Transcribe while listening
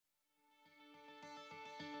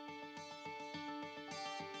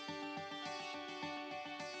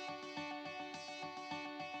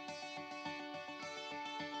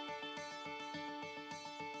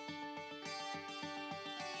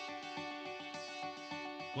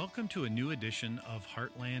Welcome to a new edition of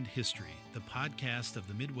Heartland History, the podcast of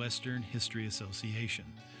the Midwestern History Association.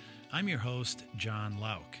 I'm your host, John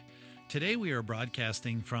Lauk. Today we are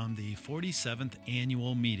broadcasting from the 47th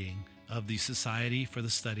annual meeting of the Society for the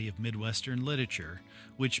Study of Midwestern Literature,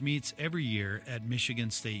 which meets every year at Michigan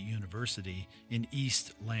State University in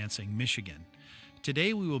East Lansing, Michigan.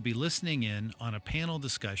 Today we will be listening in on a panel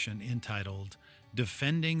discussion entitled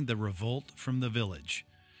Defending the Revolt from the Village,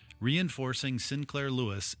 Reinforcing Sinclair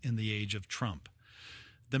Lewis in the Age of Trump.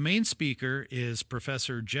 The main speaker is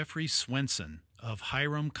Professor Jeffrey Swenson of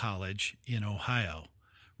Hiram College in Ohio.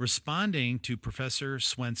 Responding to Professor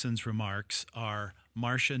Swenson's remarks are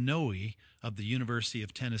Marcia Noe of the University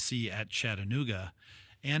of Tennessee at Chattanooga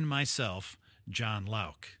and myself, John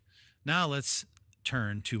Lauk. Now let's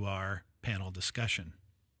turn to our panel discussion.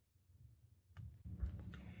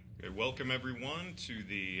 Okay, welcome everyone to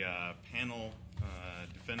the panel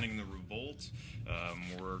Defending the Revolt.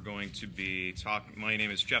 We're going to be talking. My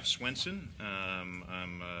name is Jeff Swenson.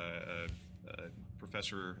 I'm a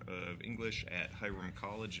professor of English at Hiram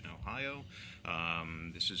College in Ohio.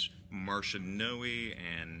 This is Marcia Noe,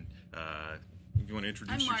 and you want to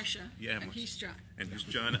introduce? I'm Marcia. Yeah, and he's John. And he's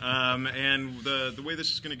John. And the way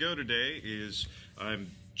this is going to go today is I'm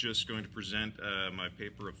just going to present my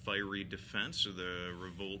paper of fiery defense of the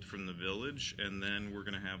revolt from the village, and then we're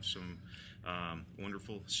going to have some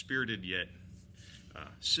wonderful, spirited yet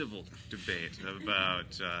civil debate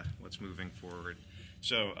about what's moving forward.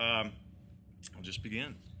 So I'll just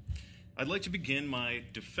begin. I'd like to begin my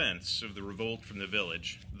defense of the revolt from the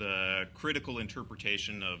village, the critical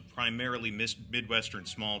interpretation of primarily Midwestern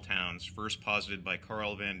small towns first posited by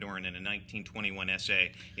Carl Van Doren in a 1921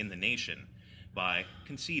 essay in The Nation, by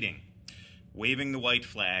conceding, waving the white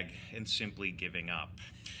flag, and simply giving up.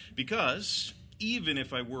 Because even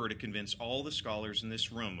if I were to convince all the scholars in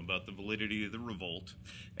this room about the validity of the revolt,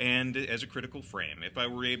 and as a critical frame, if I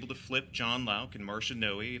were able to flip John Lauk and Marcia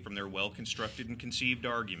Noe from their well-constructed and conceived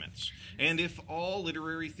arguments, and if all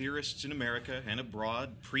literary theorists in America and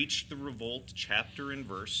abroad preached the revolt chapter and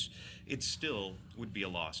verse, it still would be a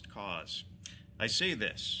lost cause. I say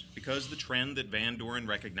this because the trend that Van Doren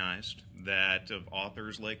recognized, that of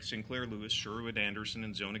authors like Sinclair Lewis, Sherwood Anderson,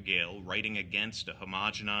 and Zona Gale writing against a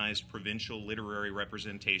homogenized provincial literary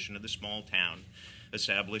representation of the small town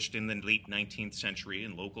established in the late 19th century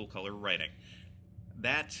in local color writing,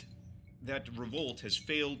 that revolt has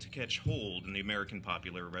failed to catch hold in the American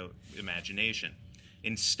popular imagination.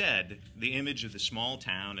 Instead, the image of the small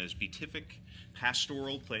town as beatific,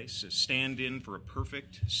 pastoral place, a stand-in for a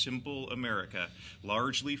perfect, simple America,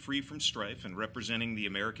 largely free from strife and representing the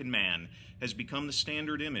American man, has become the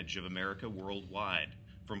standard image of America worldwide,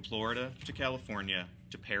 from Florida to California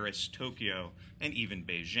to Paris, Tokyo, and even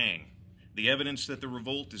Beijing. The evidence that the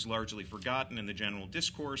revolt is largely forgotten in the general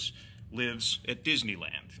discourse lives at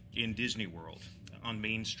Disneyland, in Disney World, on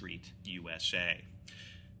Main Street, USA.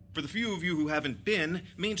 For the few of you who haven't been,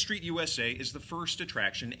 Main Street USA is the first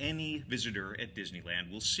attraction any visitor at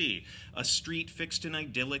Disneyland will see. A street fixed in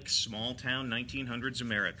idyllic, small-town 1900s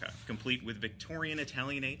America, complete with Victorian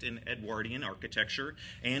Italianate and Edwardian architecture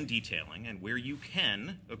and detailing, and where you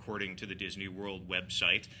can, according to the Disney World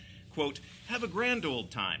website, quote, have a grand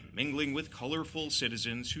old time, mingling with colorful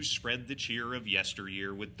citizens who spread the cheer of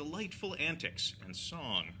yesteryear with delightful antics and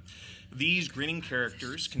song. These grinning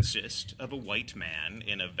characters consist of a white man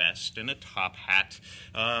in a vest and a top hat.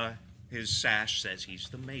 His sash says he's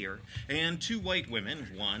the mayor. And two white women,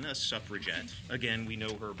 one a suffragette, again we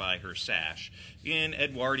know her by her sash, in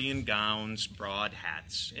Edwardian gowns, broad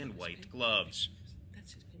hats, and white gloves.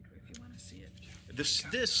 That's his paper if you want to see it. This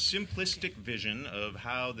simplistic vision of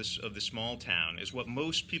of the small town is what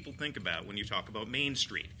most people think about when you talk about Main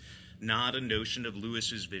Street, not a notion of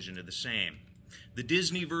Lewis's vision of the same. The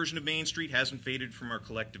Disney version of Main Street hasn't faded from our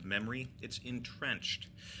collective memory. It's entrenched.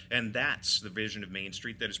 And that's the vision of Main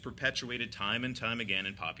Street that is perpetuated time and time again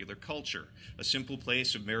in popular culture. A simple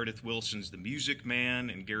place of Meredith Willson's The Music Man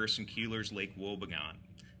and Garrison Keillor's Lake Wobegon.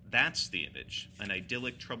 That's the image, an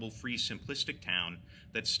idyllic, trouble-free, simplistic town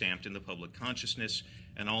that's stamped in the public consciousness,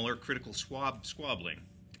 and all our critical squabbling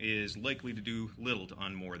is likely to do little to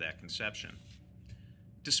unmoor that conception.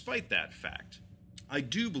 Despite that fact, I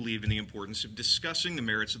do believe in the importance of discussing the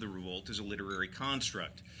merits of the revolt as a literary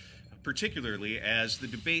construct, particularly as the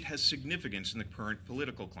debate has significance in the current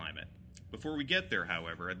political climate. Before we get there,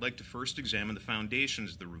 however, I'd like to first examine the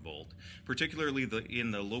foundations of the revolt, particularly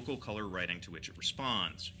in the local color writing to which it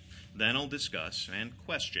responds. Then I'll discuss and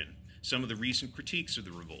question some of the recent critiques of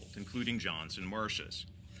the revolt, including John's and Marcia's.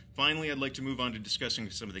 Finally, I'd like to move on to discussing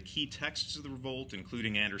some of the key texts of the revolt,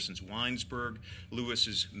 including Anderson's Winesburg,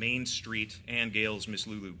 Lewis's Main Street, and Gale's Miss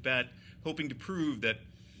Lulu Bett, hoping to prove that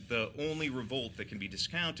the only revolt that can be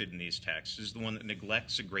discounted in these texts is the one that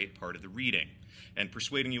neglects a great part of the reading, and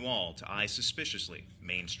persuading you all to eye suspiciously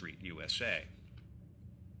Main Street, USA.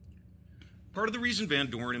 Part of the reason Van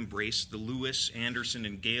Doren embraced the Lewis, Anderson,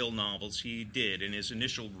 and Gale novels he did in his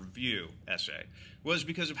initial review essay was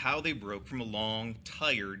because of how they broke from a long,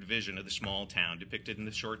 tired vision of the small town depicted in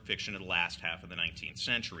the short fiction of the last half of the 19th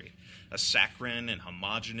century, a saccharine and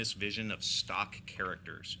homogeneous vision of stock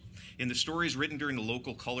characters. In the stories written during the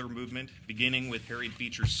local color movement, beginning with Harriet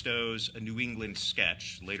Beecher Stowe's A New England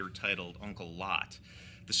Sketch, later titled Uncle Lot,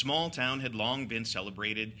 the small town had long been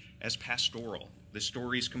celebrated as pastoral, the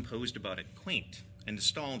stories composed about it quaint and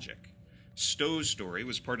nostalgic. Stowe's story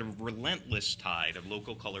was part of a relentless tide of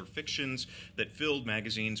local color fictions that filled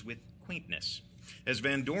magazines with quaintness. As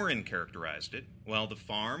Van Doren characterized it, while the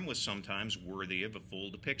farm was sometimes worthy of a full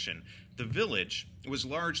depiction, the village was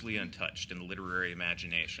largely untouched in the literary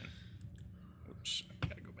imagination. Oops, I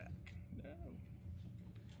gotta go back. No.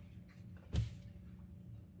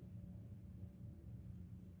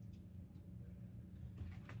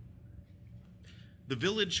 The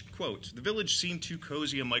village, quote, "The village seemed too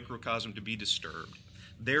cozy a microcosm to be disturbed.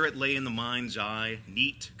 There it lay in the mind's eye,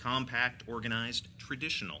 neat, compact, organized,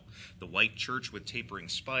 traditional. The white church with tapering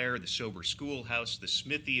spire, the sober schoolhouse, the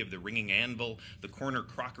smithy of the ringing anvil, the corner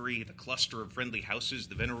crockery, the cluster of friendly houses,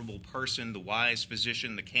 the venerable parson, the wise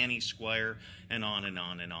physician, the canny squire, and on and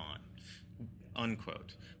on and on."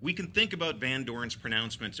 Unquote. We can think about Van Doren's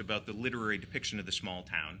pronouncements about the literary depiction of the small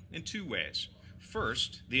town in two ways.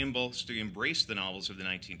 First, the impulse to embrace the novels of the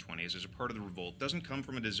 1920s as a part of the revolt doesn't come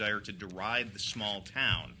from a desire to deride the small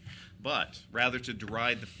town, but rather to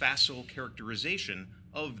deride the facile characterization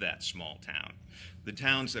of that small town. The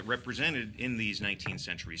towns that represented in these 19th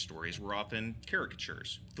century stories were often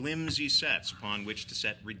caricatures, flimsy sets upon which to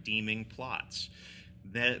set redeeming plots.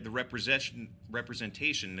 The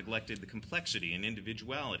representation neglected the complexity and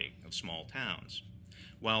individuality of small towns.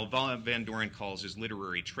 While Van Doren calls his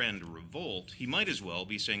literary trend a revolt, he might as well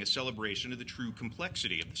be saying a celebration of the true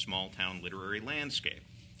complexity of the small-town literary landscape.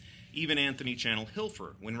 Even Anthony Channel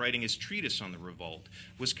Hilfer, when writing his treatise on the revolt,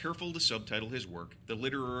 was careful to subtitle his work The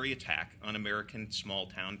Literary Attack on American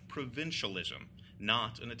Small-Town Provincialism,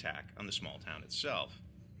 not an attack on the small town itself.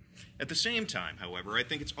 At the same time, however, I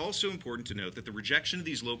think it's also important to note that the rejection of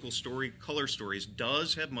these local color stories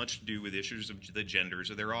does have much to do with issues of the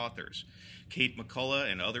genders of their authors. Kate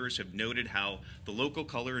McCullough and others have noted how the local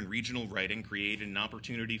color and regional writing created an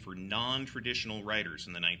opportunity for non-traditional writers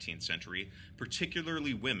in the 19th century,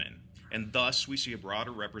 particularly women, and thus we see a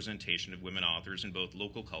broader representation of women authors in both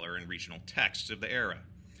local color and regional texts of the era.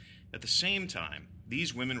 At the same time,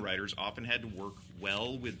 these women writers often had to work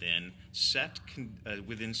well within set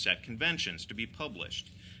conventions to be published,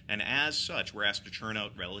 and as such were asked to churn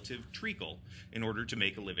out relative treacle in order to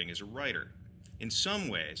make a living as a writer. In some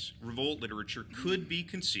ways, revolt literature could be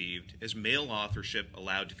conceived as male authorship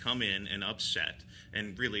allowed to come in and upset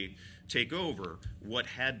and really take over what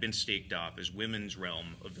had been staked off as women's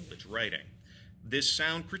realm of village writing. This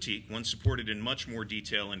sound critique, one supported in much more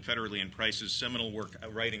detail in Federley and Price's seminal work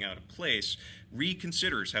Writing Out of Place,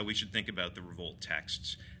 reconsiders how we should think about the revolt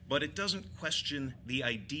texts, but it doesn't question the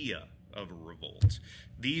idea of a revolt.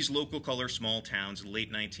 These local color small towns in the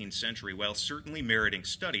late 19th century, while certainly meriting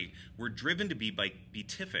study, were driven to be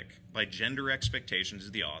beatific by gender expectations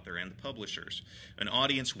of the author and the publishers. An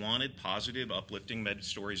audience wanted positive, uplifting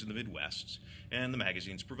stories in the Midwest, and the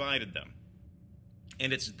magazines provided them.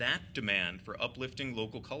 And it's that demand for uplifting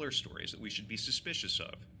local color stories that we should be suspicious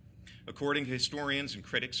of. According to historians and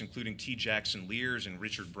critics, including T. Jackson Lears and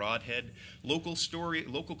Richard Broadhead, local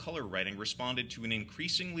color writing responded to an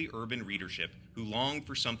increasingly urban readership who longed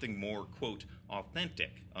for something more, quote,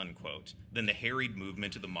 authentic, unquote, than the harried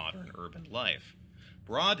movement of the modern urban life.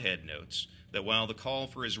 Broadhead notes that while the call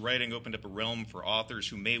for his writing opened up a realm for authors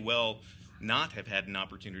who may well not have had an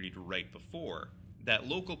opportunity to write before, that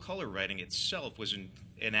local color writing itself was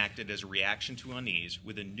enacted as a reaction to unease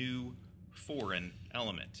with a new foreign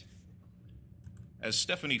element. As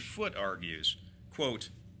Stephanie Foote argues, quote,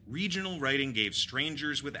 regional writing gave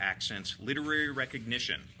strangers with accents literary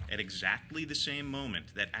recognition at exactly the same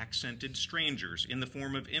moment that accented strangers in the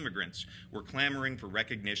form of immigrants were clamoring for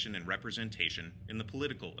recognition and representation in the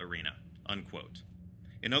political arena, unquote.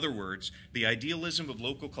 In other words, the idealism of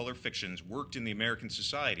local color fictions worked in the American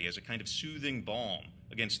society as a kind of soothing balm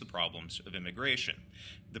against the problems of immigration,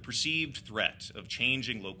 the perceived threat of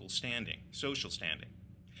changing local standing, social standing.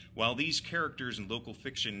 While these characters in local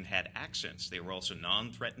fiction had accents, they were also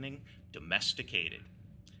non-threatening, domesticated.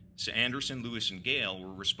 So Anderson, Lewis, and Gale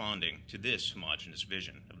were responding to this homogeneous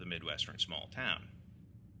vision of the Midwestern small town.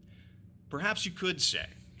 Perhaps you could say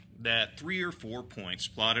that 3 or 4 points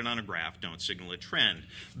plotted on a graph don't signal a trend,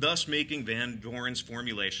 thus making Van Doren's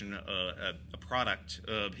formulation a product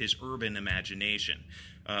of his urban imagination.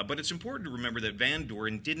 But it's important to remember that Van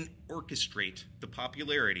Doren didn't orchestrate the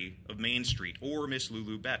popularity of Main Street, or Miss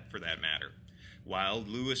Lulu Bett for that matter. While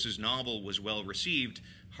Lewis's novel was well received,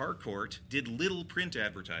 Harcourt did little print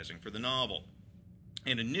advertising for the novel,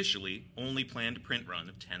 and initially only planned a print run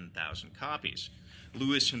of 10,000 copies.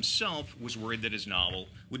 Lewis himself was worried that his novel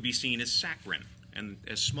would be seen as saccharine and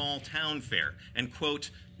as small town fare, and,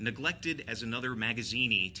 quote, neglected as another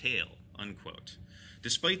magazine-y tale, unquote.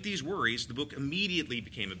 Despite these worries, the book immediately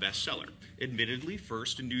became a bestseller, admittedly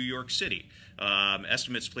first in New York City,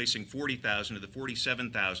 estimates placing 40,000 of the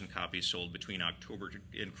 47,000 copies sold between October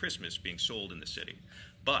and Christmas being sold in the city.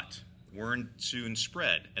 But word soon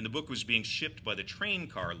spread, and the book was being shipped by the train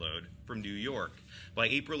carload from New York. By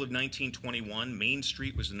April of 1921, Main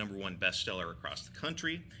Street was the #1 bestseller across the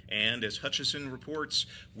country, and as Hutchison reports,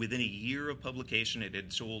 within a year of publication, it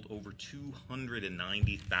had sold over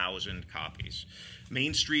 290,000 copies.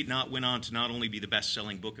 Main Street went on to not only be the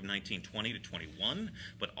best-selling book of 1920 to 21,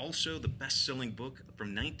 but also the best-selling book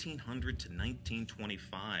from 1900 to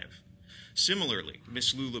 1925. Similarly,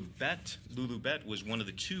 Miss Lulu Bett was one of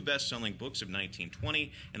the 2 best-selling books of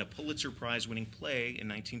 1920 and a Pulitzer Prize-winning play in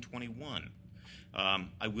 1921.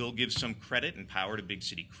 I will give some credit and power to big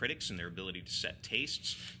city critics and their ability to set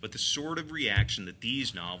tastes, but the sort of reaction that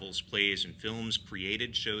these novels, plays, and films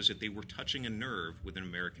created shows that they were touching a nerve with an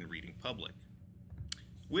American reading public.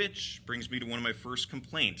 Which brings me to one of my first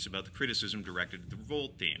complaints about the criticism directed at the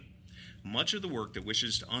revolt theme. Much of the work that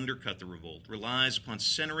wishes to undercut the revolt relies upon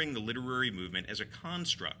centering the literary movement as a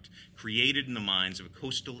construct created in the minds of a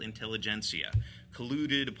coastal intelligentsia,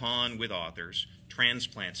 colluded upon with authors,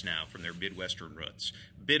 transplants now from their Midwestern roots,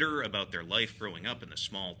 bitter about their life growing up in the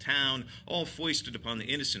small town, all foisted upon the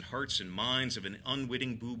innocent hearts and minds of an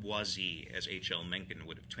unwitting bourgeoisie, as H.L. Mencken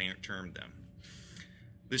would have termed them.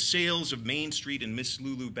 The sales of Main Street and Miss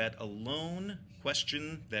Lulu Bett alone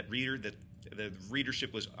question that the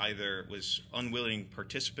readership was unwilling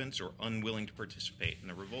participants or unwilling to participate in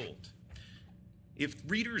the revolt. If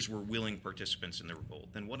readers were willing participants in the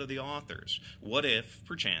revolt, then what of the authors? What if,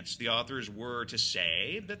 perchance, the authors were to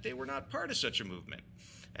say that they were not part of such a movement?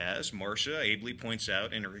 As Marcia ably points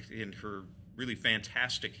out in her really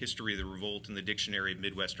fantastic History of the Revolt in the Dictionary of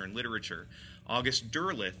Midwestern Literature, August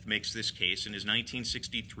Derleth makes this case in his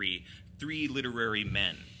 1963 Three Literary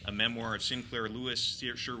Men, a memoir of Sinclair Lewis,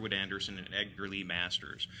 Sherwood Anderson, and Edgar Lee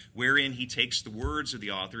Masters, wherein he takes the words of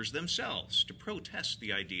the authors themselves to protest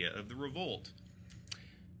the idea of the revolt.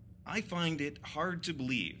 I find it hard to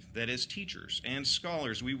believe that as teachers and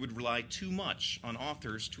scholars we would rely too much on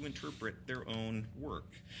authors to interpret their own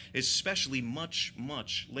work, especially much,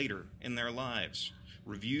 much later in their lives.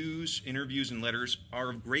 Reviews, interviews, and letters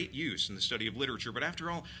are of great use in the study of literature, but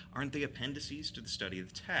after all, aren't they appendices to the study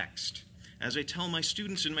of the text? As I tell my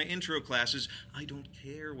students in my intro classes, I don't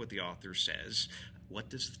care what the author says. What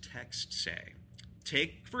does the text say?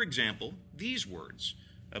 Take, for example, these words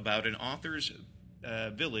about an author's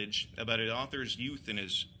about an author's youth in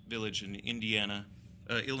his village in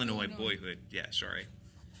Illinois boyhood.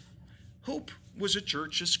 Hope was a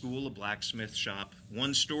church, a school, a blacksmith shop,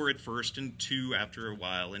 1 store at first and 2 after a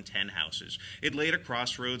while, and 10 houses. It lay at a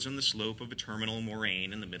crossroads on the slope of a terminal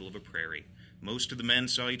moraine in the middle of a prairie. Most of the men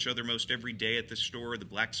saw each other most every day at the store, the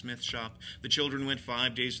blacksmith shop. The children went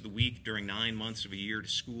 5 days of the week during 9 months of a year to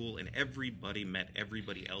school, and everybody met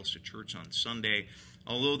everybody else at church on Sunday.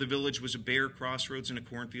 Although the village was a bare crossroads in a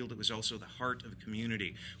cornfield, it was also the heart of a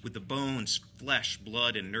community, with the bones, flesh,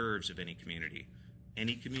 blood, and nerves of any community.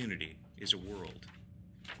 Any community is a world.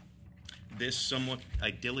 This somewhat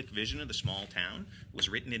idyllic vision of the small town was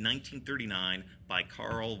written in 1939 by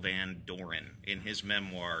Carl Van Doren in his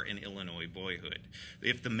memoir, In Illinois Boyhood.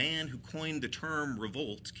 If the man who coined the term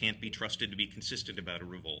revolt can't be trusted to be consistent about a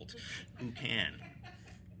revolt, who can?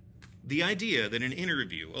 The idea that an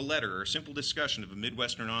interview, a letter, or a simple discussion of a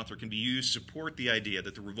Midwestern author can be used to support the idea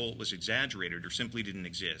that the revolt was exaggerated or simply didn't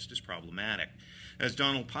exist is problematic. As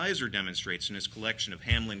Donald Pizer demonstrates in his collection of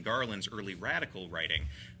Hamlin Garland's early radical writing,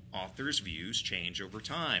 authors' views change over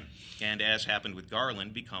time, and as happened with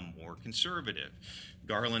Garland, become more conservative.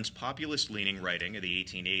 Garland's populist-leaning writing of the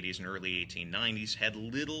 1880s and early 1890s had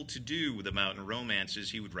little to do with the mountain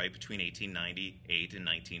romances he would write between 1898 and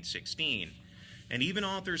 1916. And even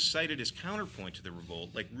authors cited as counterpoint to the revolt,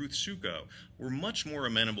 like Ruth Suko, were much more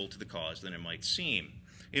amenable to the cause than it might seem.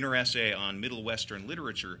 In her essay on Middle Western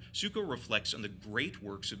literature, Suko reflects on the great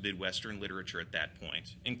works of Midwestern literature at that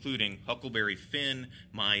point, including Huckleberry Finn,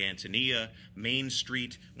 My Antonia, Main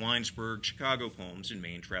Street, Winesburg, Chicago Poems, and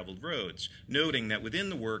Main Traveled Roads, noting that within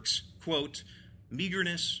the works, quote,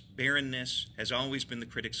 meagerness, barrenness has always been the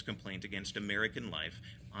critic's complaint against American life.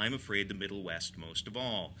 I'm afraid the Middle West most of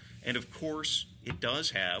all. And of course, it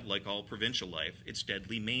does have, like all provincial life, its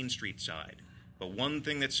deadly Main Street side. But one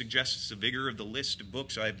thing that suggests the vigor of the list of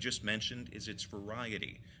books I've just mentioned is its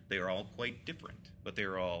variety. They are all quite different, but they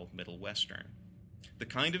are all Middle Western. The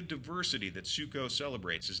kind of diversity that Suko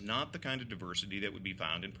celebrates is not the kind of diversity that would be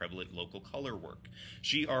found in prevalent local color work.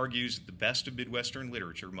 She argues that the best of Midwestern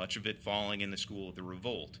literature, much of it falling in the school of the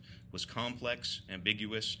revolt, was complex,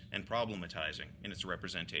 ambiguous, and problematizing in its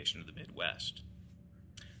representation of the Midwest.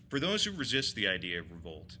 For those who resist the idea of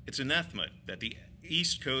revolt, it's anathema that the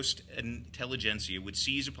East Coast intelligentsia would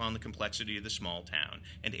seize upon the complexity of the small town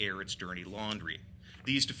and air its dirty laundry.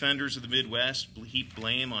 These defenders of the Midwest heap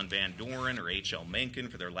blame on Van Doren or H.L. Mencken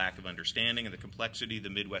for their lack of understanding of the complexity of the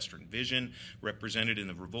Midwestern vision represented in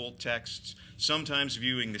the revolt texts, sometimes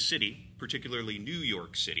viewing the city, particularly New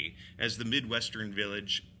York City, as the Midwestern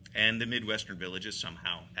village, and the Midwestern village as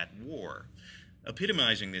somehow at war.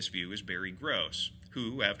 Epitomizing this view is Barry Gross,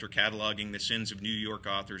 who, after cataloging the sins of New York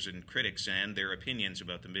authors and critics and their opinions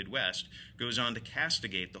about the Midwest, goes on to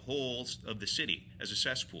castigate the whole of the city as a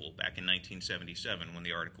cesspool back in 1977 when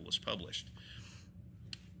the article was published.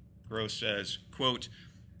 Gross says, quote,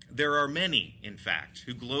 there are many, in fact,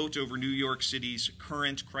 who gloat over New York City's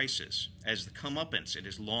current crisis as the comeuppance it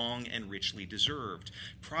has long and richly deserved,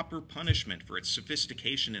 proper punishment for its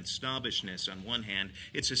sophistication and snobbishness on one hand,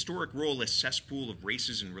 its historic role as cesspool of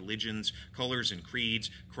races and religions, colors and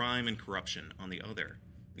creeds, crime and corruption on the other.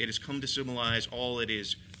 It has come to symbolize all that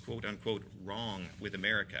is, quote unquote, wrong with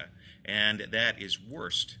America, and that is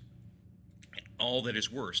worst, all that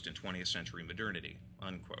is worst in 20th century modernity,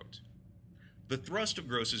 unquote. The thrust of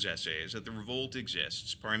Gross's essay is that the revolt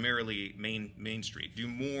exists, primarily Main Street, do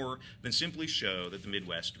more than simply show that the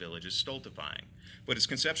Midwest village is stultifying. But its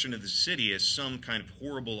conception of the city as some kind of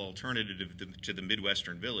horrible alternative to the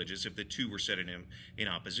Midwestern village, as if the two were set in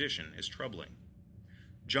opposition, is troubling.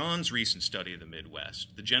 John's recent study of the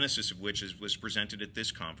Midwest, the genesis of which was presented at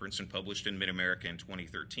this conference and published in Mid-America in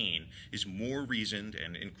 2013, is more reasoned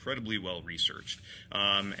and incredibly well researched.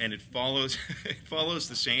 And it follows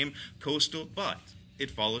the same coastal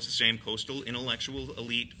intellectual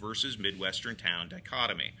elite versus Midwestern town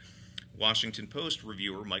dichotomy. Washington Post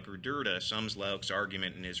reviewer Mike Rudurda sums Lauk's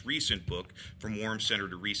argument in his recent book, From Warm Center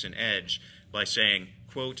to Recent Edge, by saying,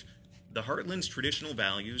 quote, the Heartland's traditional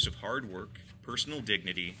values of hard work, personal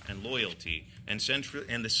dignity, and loyalty, and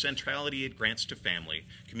the centrality it grants to family,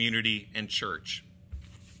 community, and church,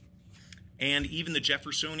 and even the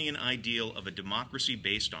Jeffersonian ideal of a democracy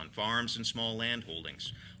based on farms and small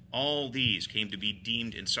landholdings. All these came to be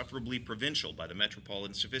deemed insufferably provincial by the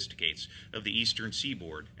metropolitan sophisticates of the eastern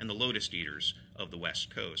seaboard and the lotus eaters of the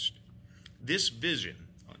West Coast. This vision,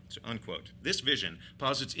 unquote,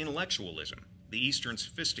 posits intellectualism, the eastern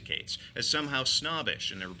sophisticates, as somehow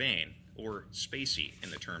snobbish and urbane, or spacey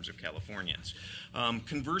in the terms of Californians.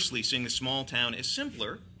 Conversely, seeing the small town as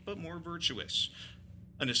simpler but more virtuous,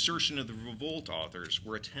 an assertion of the revolt authors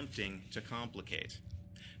were attempting to complicate.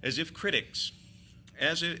 As critics,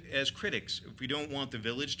 if we don't want the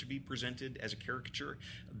village to be presented as a caricature,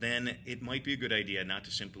 then it might be a good idea not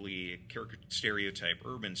to simply stereotype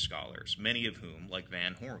urban scholars, many of whom, like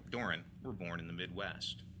Van Doren, were born in the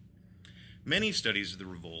Midwest. Many studies of the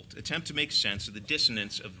revolt attempt to make sense of the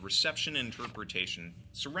dissonance of reception and interpretation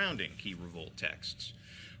surrounding key revolt texts.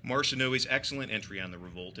 Marcia Noe's excellent entry on the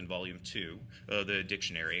revolt in Volume 2 of the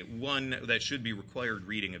dictionary, one that should be required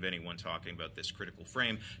reading of anyone talking about this critical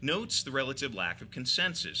frame, notes the relative lack of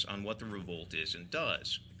consensus on what the revolt is and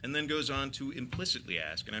does, and then goes on to implicitly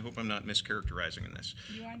ask, and I hope I'm not mischaracterizing in this.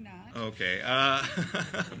 You are not. Okay.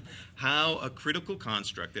 How a critical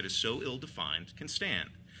construct that is so ill-defined can stand.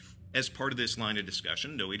 As part of this line of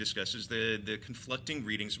discussion, Noe discusses the conflicting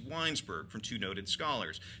readings of Winesburg from two noted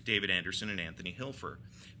scholars, David Anderson and Anthony Hilfer.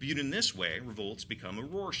 Viewed in this way, revolts become a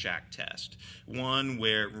Rorschach test,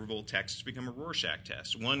 revolt texts become a Rorschach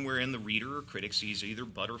test, one wherein the reader or critic sees either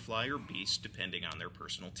butterfly or beast, depending on their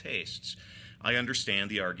personal tastes. I understand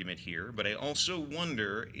the argument here, but I also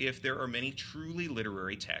wonder if there are many truly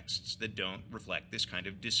literary texts that don't reflect this kind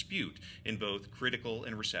of dispute in both critical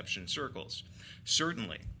and reception circles.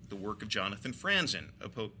 Certainly, the work of Jonathan Franzen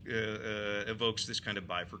evokes this kind of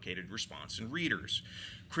bifurcated response in readers.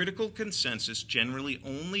 Critical consensus generally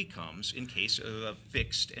only comes in case of a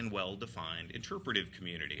fixed and well-defined interpretive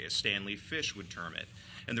community, as Stanley Fish would term it.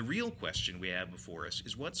 And the real question we have before us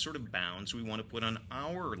is what sort of bounds we want to put on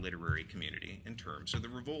our literary community in terms of the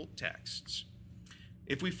revolt texts.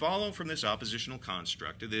 If we follow from this oppositional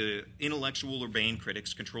construct of the intellectual urbane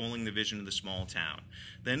critics controlling the vision of the small town,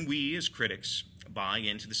 then we as critics buy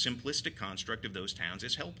into the simplistic construct of those towns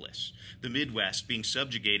as helpless, the Midwest being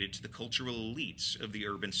subjugated to the cultural elites of the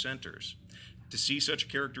urban centers. To see such a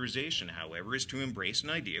characterization, however, is to embrace an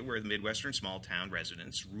idea where the Midwestern small-town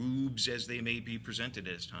residents, rubes as they may be presented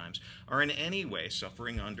at times, are in any way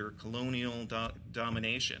suffering under colonial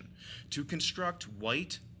domination. To construct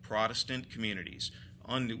white Protestant communities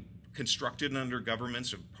constructed under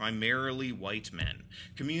governments of primarily white men,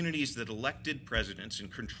 communities that elected presidents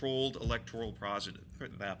and controlled electoral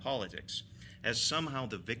politics, as somehow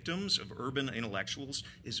the victims of urban intellectuals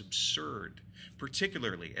is absurd,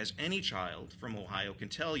 particularly as any child from Ohio can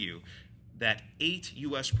tell you that 8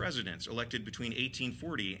 U.S. presidents elected between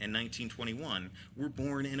 1840 and 1921 were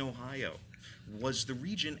born in Ohio. Was the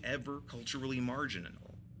region ever culturally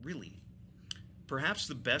marginal? Really? Perhaps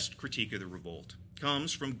the best critique of the revolt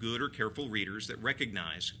comes from good or careful readers that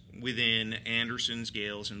recognize within Anderson's,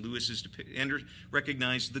 Gale's, and Lewis's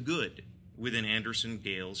recognize the good within Anderson,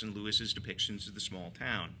 Gale's, and Lewis's depictions of the small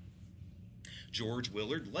town. George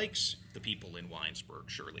Willard likes the people in Winesburg,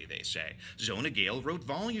 surely they say. Zona Gale wrote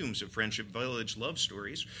volumes of Friendship Village love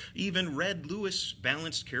stories. Even Red Lewis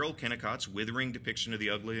balanced Carol Kennicott's withering depiction of the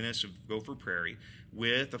ugliness of Gopher Prairie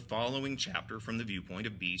with the following chapter from the viewpoint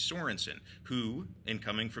of B. Sorensen, who, in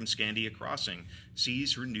Coming from Scandia Crossing,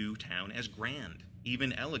 sees her new town as grand,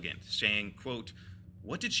 even elegant, saying, quote,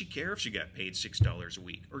 "What did she care if she got paid $6 a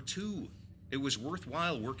week, or $2? It was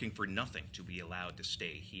worthwhile working for nothing to be allowed to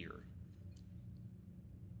stay here."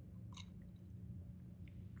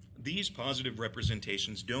 These positive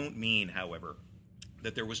representations don't mean, however,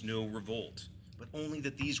 that there was no revolt, but only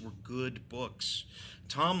that these were good books.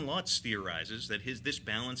 Tom Lutz theorizes that this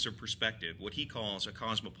balance of perspective, what he calls a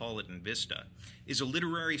cosmopolitan vista, is a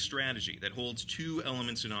literary strategy that holds two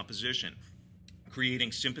elements in opposition,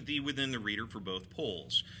 creating sympathy within the reader for both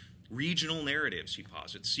poles. Regional narratives, he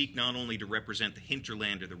posits, seek not only to represent the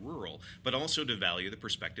hinterland or the rural, but also to value the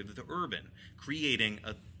perspective of the urban, creating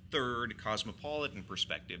a third cosmopolitan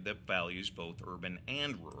perspective that values both urban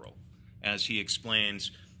and rural. As he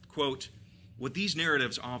explains, quote, "What these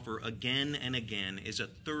narratives offer again and again is a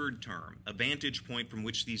third term, a vantage point from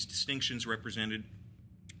which these distinctions represented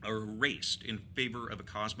are erased in favor of a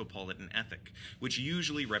cosmopolitan ethic, which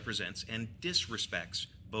usually represents and disrespects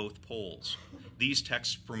both poles. These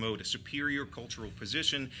texts promote a superior cultural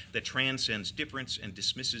position that transcends difference and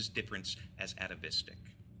dismisses difference as atavistic."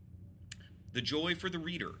 The joy for the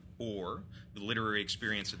reader, or the literary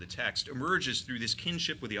experience of the text, emerges through this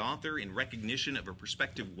kinship with the author in recognition of a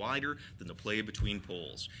perspective wider than the play between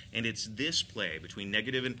poles. And it's this play between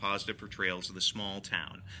negative and positive portrayals of the small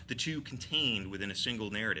town, the two contained within a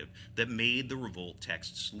single narrative, that made the revolt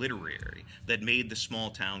texts literary, that made the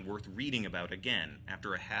small town worth reading about again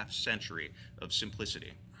after a half-century of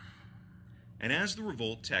simplicity. And as the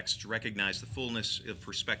revolt texts recognized the fullness of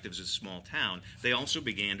perspectives of the small town, they also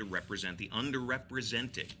began to represent the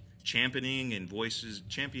underrepresented, championing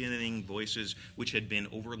voices which had been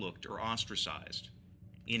overlooked or ostracized.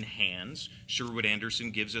 In Hands, Sherwood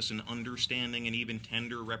Anderson gives us an understanding and even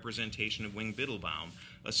tender representation of Wing Biddlebaum,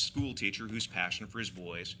 a schoolteacher whose passion for his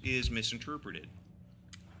boys is misinterpreted.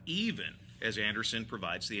 Even as Anderson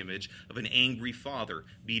provides the image of an angry father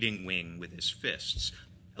beating Wing with his fists,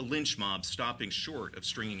 a lynch mob stopping short of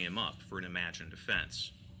stringing him up for an imagined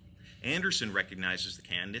offense. Anderson recognizes the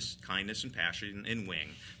kindness and passion in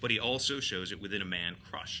Wing, but he also shows it within a man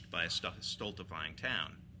crushed by a stultifying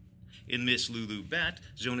town. In Miss Lulu Bett,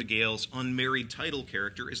 Zona Gale's unmarried title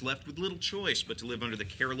character is left with little choice but to live under the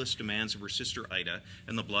careless demands of her sister Ida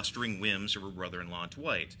and the blustering whims of her brother-in-law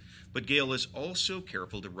Dwight. But Gale is also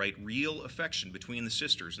careful to write real affection between the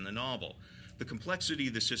sisters in the novel. The complexity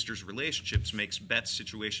of the sisters' relationships makes Bet's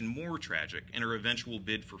situation more tragic and her eventual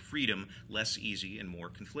bid for freedom less easy and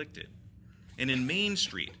more conflicted. And in Main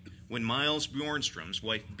Street, when Miles Bjornstrom's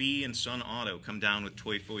wife Bee and son Otto come down with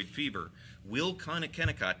typhoid fever, Will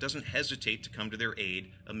Kennicott doesn't hesitate to come to their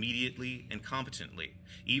aid immediately and competently,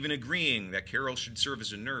 even agreeing that Carol should serve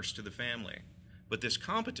as a nurse to the family. But this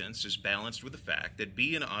competence is balanced with the fact that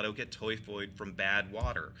Bee and Otto get typhoid from bad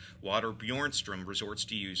water Bjornstrom resorts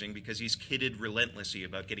to using because he's kidded relentlessly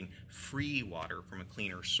about getting free water from a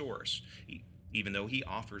cleaner source, even though he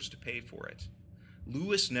offers to pay for it.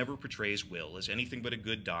 Lewis never portrays Will as anything but a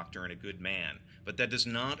good doctor and a good man, but that does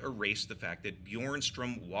not erase the fact that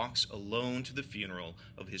Bjornstrom walks alone to the funeral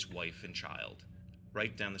of his wife and child,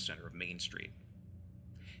 right down the center of Main Street.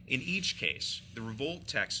 In each case, the revolt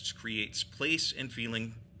texts creates place and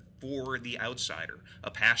feeling for the outsider,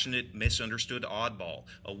 a passionate, misunderstood oddball,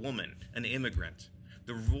 a woman, an immigrant.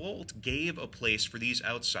 The revolt gave a place for these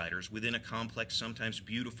outsiders within a complex, sometimes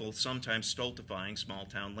beautiful, sometimes stultifying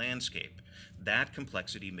small-town landscape. That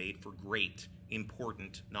complexity made for great,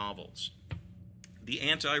 important novels. The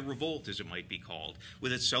anti-revolt, as it might be called,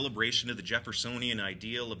 with its celebration of the Jeffersonian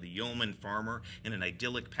ideal of the yeoman farmer and an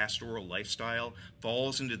idyllic pastoral lifestyle,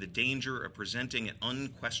 falls into the danger of presenting an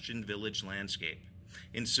unquestioned village landscape.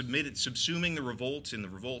 In subsuming the revolt in the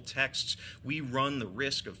revolt texts, we run the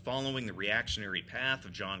risk of following the reactionary path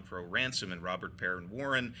of John Crowe Ransom and Robert Perrin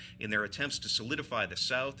Warren in their attempts to solidify the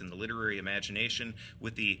South in the literary imagination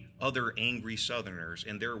with the other angry Southerners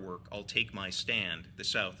and their work, I'll Take My Stand, the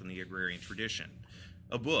South and the Agrarian Tradition.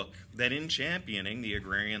 A book that, in championing the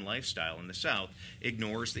agrarian lifestyle in the South,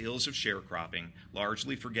 ignores the ills of sharecropping,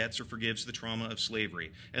 largely forgets or forgives the trauma of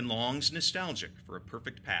slavery, and longs nostalgic for a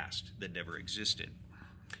perfect past that never existed.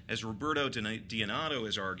 As Roberto Dionato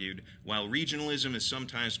has argued, while regionalism is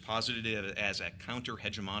sometimes posited as a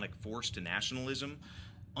counter-hegemonic force to nationalism,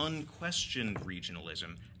 unquestioned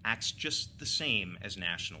regionalism acts just the same as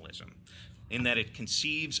nationalism, in that it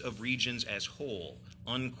conceives of regions as whole,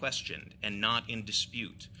 unquestioned, and not in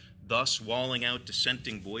dispute, thus walling out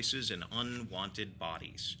dissenting voices and unwanted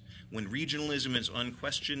bodies. When regionalism is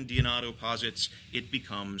unquestioned, Dionato posits, it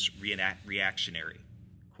becomes reactionary.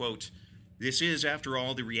 Quote, "This is, after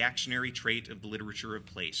all, the reactionary trait of the literature of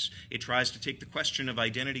place. It tries to take the question of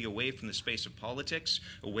identity away from the space of politics,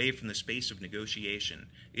 away from the space of negotiation.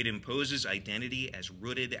 It imposes identity as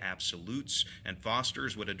rooted absolutes and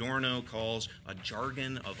fosters what Adorno calls a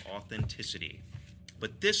jargon of authenticity.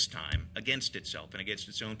 But this time against itself and against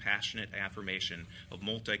its own passionate affirmation of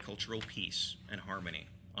multicultural peace and harmony,"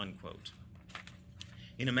 unquote.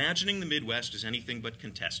 In imagining the Midwest as anything but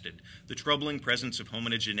contested, the troubling presence of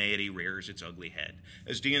homogeneity rears its ugly head.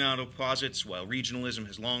 As Dionato posits, while regionalism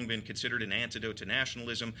has long been considered an antidote to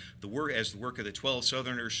nationalism, as the work of the 12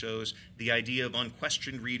 Southerners shows, the idea of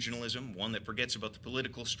unquestioned regionalism, one that forgets about the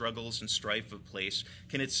political struggles and strife of place,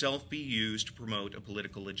 can itself be used to promote a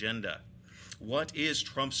political agenda. What is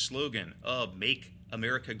Trump's slogan of "Make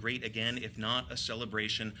America Great Again" if not a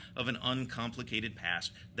celebration of an uncomplicated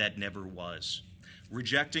past that never was?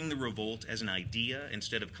 Rejecting the revolt as an idea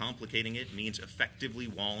instead of complicating it means effectively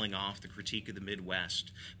walling off the critique of the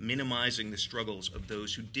Midwest, minimizing the struggles of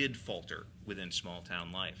those who did falter within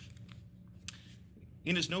small-town life.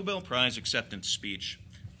 In his Nobel Prize acceptance speech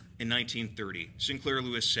in 1930, Sinclair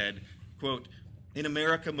Lewis said, quote, "In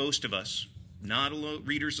America, most of us, not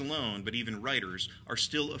readers alone, but even writers, are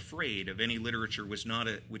still afraid of any literature which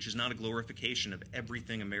is not a glorification of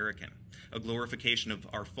everything American, a glorification of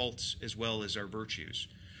our faults as well as our virtues.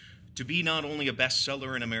 To be not only a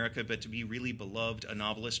bestseller in America, but to be really beloved, a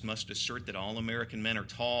novelist must assert that all American men are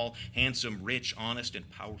tall, handsome, rich, honest, and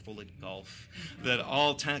powerful at golf, that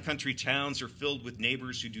all country towns are filled with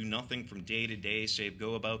neighbors who do nothing from day to day save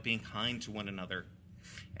go about being kind to one another,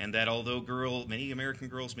 and that although many American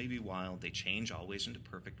girls may be wild, they change always into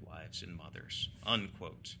perfect wives and mothers,"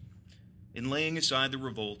 unquote. In laying aside the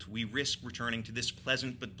revolt, we risk returning to this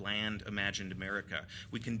pleasant but bland imagined America.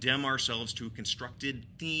 We condemn ourselves to a constructed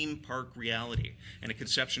theme park reality and a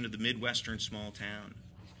conception of the Midwestern small town.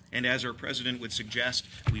 And as our president would suggest,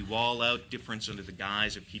 we wall out difference under the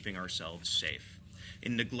guise of keeping ourselves safe.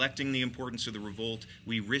 In neglecting the importance of the revolt,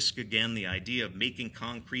 we risk again the idea of making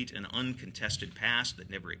concrete an uncontested past that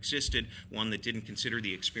never existed, one that didn't consider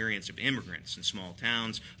the experience of immigrants in small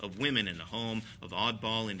towns, of women in the home, of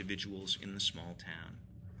oddball individuals in the small town.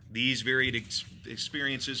 These varied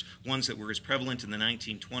experiences, ones that were as prevalent in the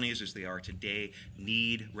 1920s as they are today,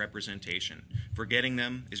 need representation. Forgetting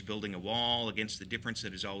them is building a wall against the difference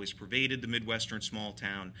that has always pervaded the Midwestern small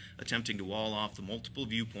town, attempting to wall off the multiple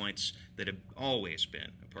viewpoints that have always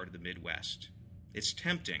been a part of the Midwest. It's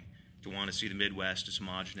tempting to want to see the Midwest as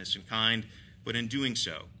homogeneous and kind, but in doing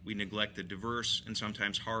so, we neglect the diverse and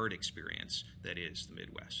sometimes hard experience that is the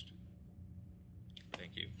Midwest.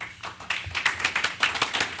 Thank you.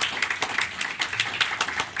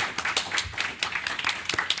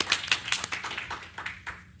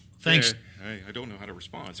 Thanks. I don't know how to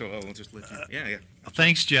respond, so I'll just let you. Yeah.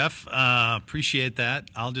 Thanks, Jeff. Appreciate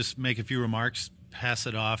that. I'll just make a few remarks, pass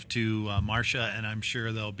it off to Marcia, and I'm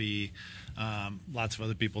sure there'll be lots of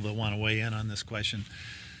other people that want to weigh in on this question.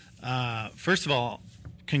 First of all,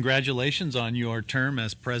 congratulations on your term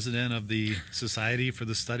as president of the Society for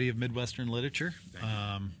the Study of Midwestern Literature.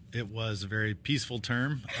 It was a very peaceful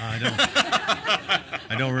term.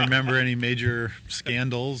 I don't remember any major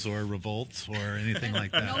scandals or revolts or anything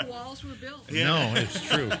like that. No walls were built. Yeah. No, it's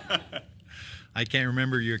true. I can't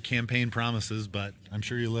remember your campaign promises, but I'm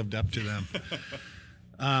sure you lived up to them.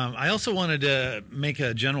 I also wanted to make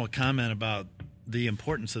a general comment about the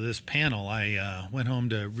importance of this panel. I went home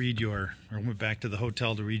to went back to the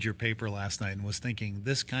hotel to read your paper last night and was thinking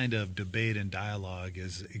this kind of debate and dialogue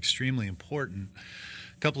is extremely important.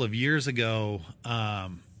 A couple of years ago,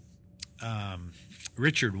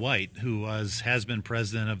 Richard White, who has been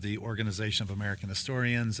president of the Organization of American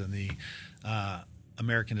Historians and the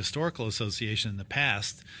American Historical Association in the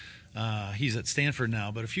past, he's at Stanford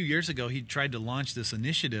now, but a few years ago he tried to launch this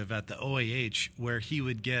initiative at the OAH where he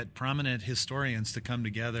would get prominent historians to come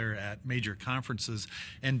together at major conferences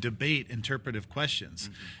and debate interpretive questions.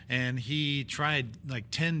 Mm-hmm. And he tried like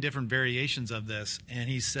 10 different variations of this, and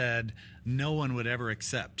he said no one would ever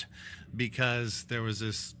accept because there was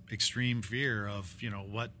this extreme fear of,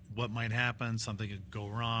 what might happen, something could go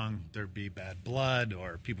wrong, there'd be bad blood,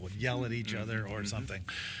 or people would yell at each other or something.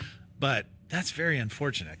 But that's very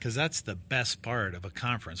unfortunate because that's the best part of a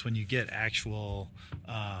conference, when you get actual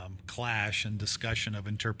clash and discussion of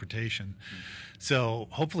interpretation. So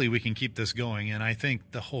hopefully we can keep this going. And I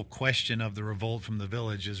think the whole question of the revolt from the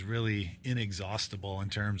village is really inexhaustible in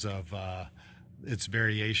terms of its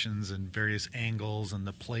variations and various angles and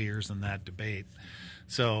the players in that debate.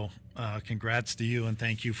 So congrats to you, and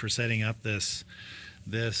thank you for setting up this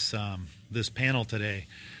panel today.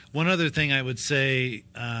 One other thing I would say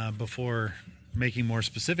before making more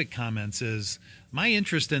specific comments is my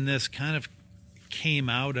interest in this kind of came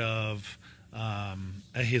out of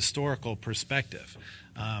a historical perspective.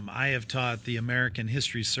 I have taught the American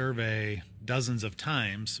History Survey dozens of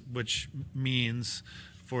times, which means,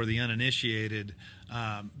 for the uninitiated,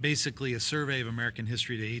 basically a survey of American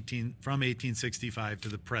history from 1865 to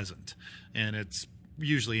the present. And it's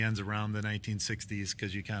usually ends around the 1960s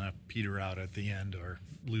because you kind of peter out at the end or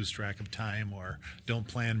lose track of time or don't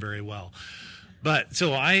plan very well. But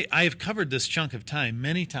so I've covered this chunk of time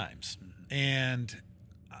many times. And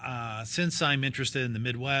since I'm interested in the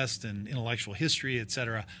Midwest and intellectual history, et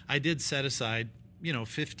cetera, I did set aside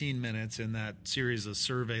 15 minutes in that series of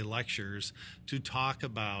survey lectures to talk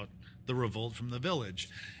about the revolt from the village.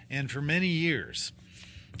 And for many years,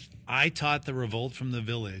 I taught the revolt from the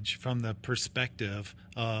village from the perspective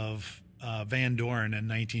of Van Doren in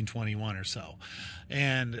 1921 or so.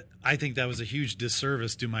 And I think that was a huge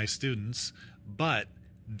disservice to my students, but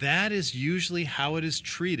that is usually how it is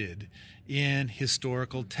treated in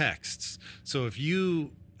historical texts. So if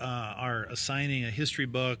you are assigning a history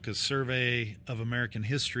book, a survey of American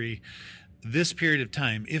history, this period of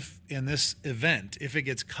time, if it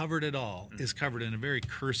gets covered at all, is covered in a very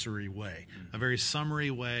cursory way, a very summary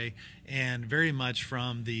way, and very much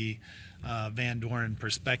from the Van Doren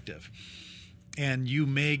perspective. And you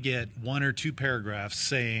may get one or two paragraphs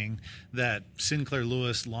saying that Sinclair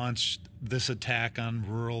Lewis launched this attack on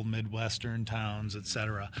rural Midwestern towns,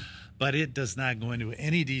 etc., but it does not go into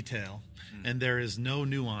any detail, and there is no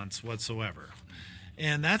nuance whatsoever.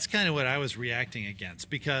 And that's kind of what I was reacting against,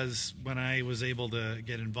 because when I was able to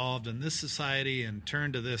get involved in this society and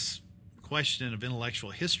turn to this question of intellectual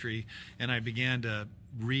history, and I began to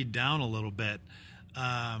read down a little bit,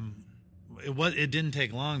 it didn't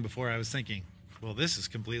take long before I was thinking, well, this is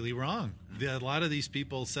completely wrong. A lot of these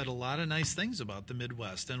people said a lot of nice things about the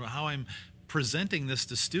Midwest, and how I'm presenting this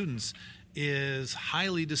to students is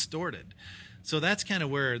highly distorted. So that's kind of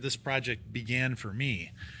where this project began for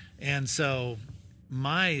me. And so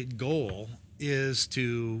my goal is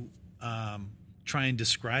to try and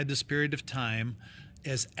describe this period of time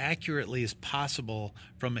as accurately as possible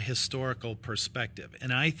from a historical perspective.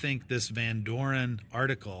 And I think this Van Doren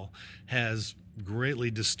article has greatly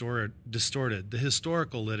distorted the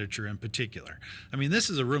historical literature in particular. I mean, this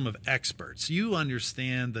is a room of experts. You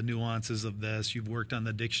understand the nuances of this. You've worked on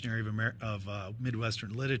the Dictionary of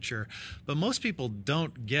Midwestern Literature, but most people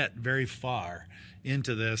don't get very far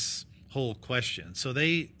into this whole question. So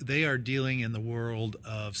they are dealing in the world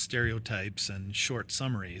of stereotypes and short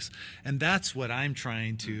summaries, and that's what I'm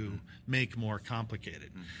trying to make more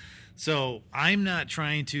complicated. So I'm not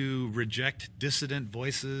trying to reject dissident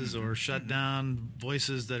voices or shut down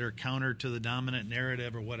voices that are counter to the dominant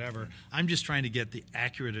narrative or whatever. I'm just trying to get the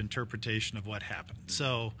accurate interpretation of what happened.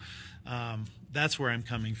 So that's where I'm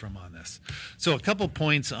coming from on this. So a couple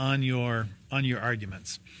points on your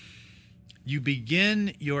arguments. you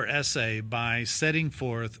begin your essay by setting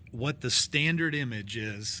forth what the standard image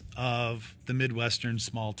is of the Midwestern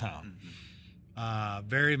small town.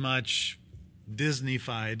 Very much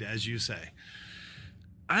Disney-fied, as you say.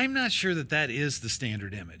 I'm not sure that that is the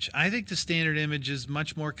standard image. I think the standard image is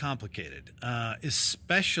much more complicated,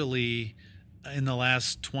 especially in the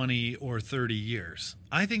last 20 or 30 years.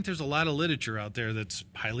 I think there's a lot of literature out there that's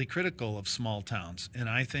highly critical of small towns, and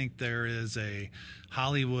I think there is a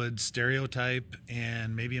Hollywood stereotype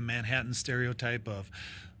and maybe a Manhattan stereotype of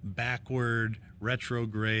backward,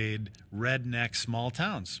 retrograde, redneck small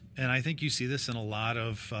towns. And I think you see this in a lot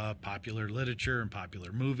of popular literature and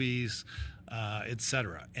popular movies,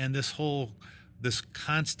 etc. And this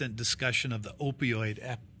constant discussion of the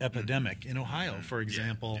opioid epidemic in Ohio, for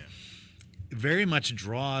example, very much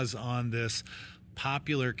draws on this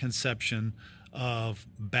popular conception of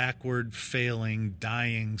backward, failing,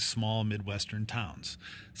 dying small Midwestern towns.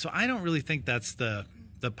 So I don't really think that's the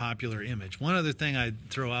popular image. One other thing I'd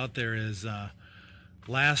throw out there is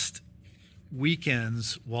last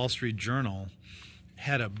weekend's Wall Street Journal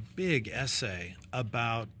had a big essay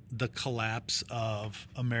about the collapse of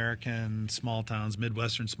American small towns,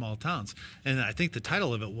 Midwestern small towns. And I think the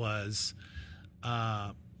title of it was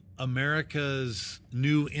America's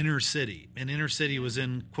New Inner City. And inner city was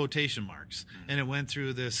in quotation marks. And it went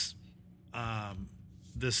through this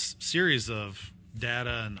series of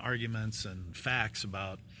data and arguments and facts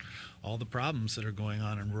about all the problems that are going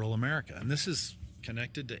on in rural America. And this is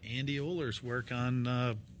connected to Andy Ohler's work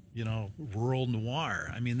on rural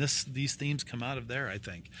noir. I mean, these themes come out of there, I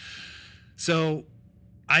think. So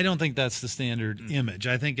I don't think that's the standard image.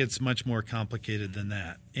 I think it's much more complicated than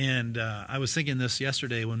that. And I was thinking this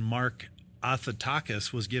yesterday when Mark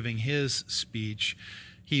Athatakis was giving his speech.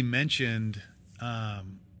 He mentioned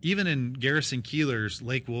even in Garrison Keillor's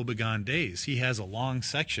Lake Wobegon days, he has a long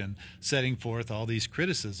section setting forth all these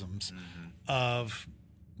criticisms of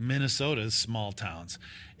Minnesota's small towns.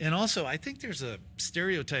 And also, I think there's a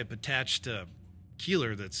stereotype attached to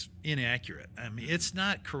Keillor that's inaccurate. I mean, it's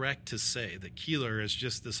not correct to say that Keillor is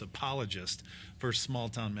just this apologist for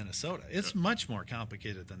small-town Minnesota. It's much more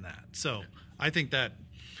complicated than that. So I think that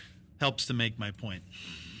helps to make my point.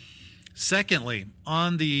 Secondly,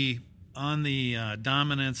 on the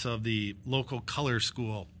dominance of the local color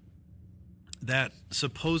school that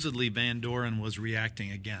supposedly Van Doren was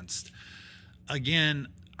reacting against, again,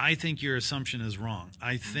 I think your assumption is wrong.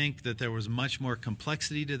 I think that there was much more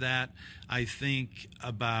complexity to that. I think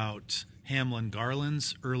about Hamlin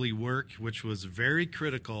Garland's early work, which was very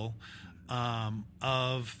critical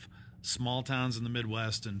of small towns in the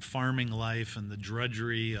Midwest and farming life and the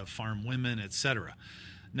drudgery of farm women, etc.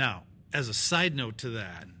 Now, as a side note to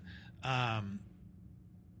that,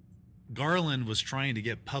 Garland was trying to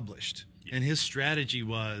get published, and his strategy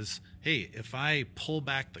was, hey, if I pull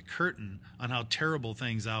back the curtain on how terrible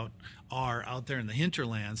things are out there in the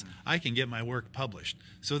hinterlands, I can get my work published.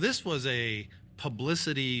 So this was a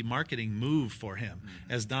publicity marketing move for him,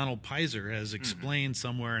 as Donald Pizer has explained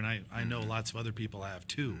somewhere, and I know lots of other people have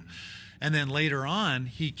too. And then later on,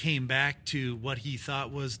 he came back to what he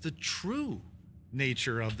thought was the true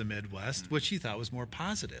nature of the Midwest, which he thought was more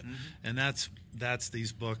positive. And that's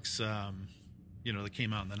these books that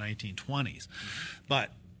came out in the 1920s.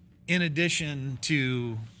 But in addition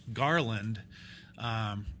to Garland,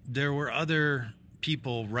 there were other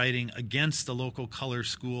people writing against the local color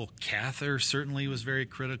school. Cather certainly was very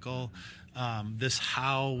critical. This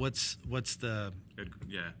Howe, what's the...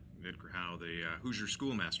 Edgar Howe, the Hoosier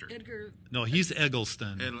schoolmaster. No, he's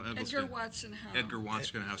Eggleston. Edgar Watson Howe. Edgar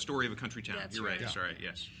Watson Howe, Story of a Country Town. That's You're right. right. Sorry,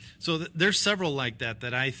 yes. So there's several like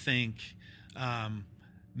that I think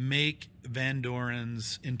make Van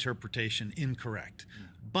Doren's interpretation incorrect.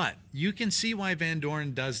 But you can see why Van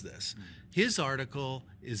Doren does this. His article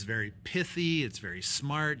is very pithy. It's very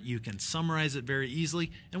smart. You can summarize it very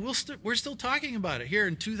easily. And we're still talking about it here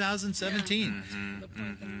in 2017. The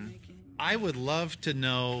point that I'm making. I would love to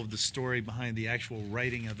know the story behind the actual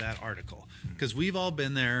writing of that article, because we've all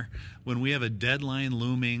been there when we have a deadline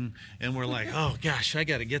looming and we're like, oh gosh, I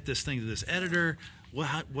got to get this thing to this editor.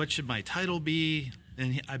 What should my title be?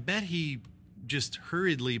 And I bet he just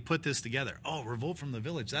hurriedly put this together. Oh, Revolt from the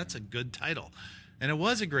Village, that's a good title. And it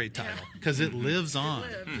was a great title because it lives on.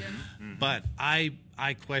 It lived, But I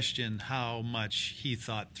question how much he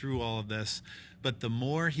thought through all of this. But the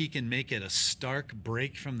more he can make it a stark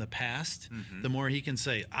break from the past, the more he can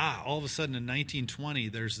say, all of a sudden in 1920,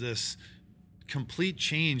 there's this complete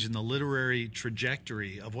change in the literary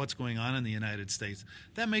trajectory of what's going on in the United States.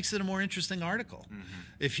 That makes it a more interesting article.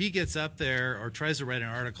 If he gets up there or tries to write an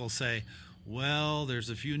article, say, well, there's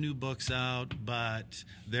a few new books out, but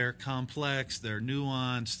they're complex, they're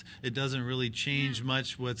nuanced. It doesn't really change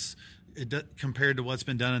much compared to what's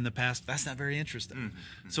been done in the past. That's not very interesting.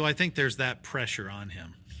 Mm-hmm. So I think there's that pressure on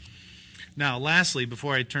him. Now, lastly,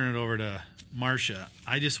 before I turn it over to Marcia,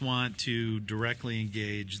 I just want to directly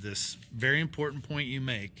engage this very important point you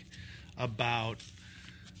make about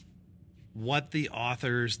what the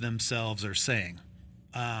authors themselves are saying.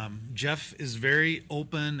 Jeff is very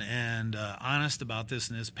open and honest about this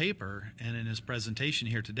in his paper and in his presentation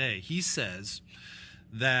here today. He says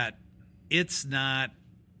that it's not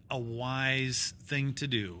a wise thing to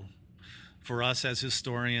do for us as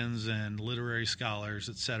historians and literary scholars,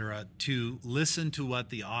 etc., to listen to what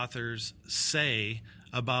the authors say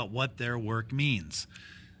about what their work means.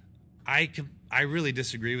 I really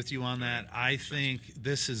disagree with you on that. I think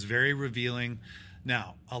this is very revealing.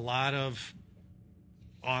 Now, a lot of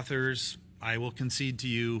authors, I will concede to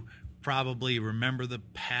you, probably remember the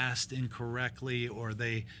past incorrectly, or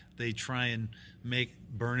they try and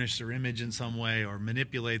burnish their image in some way or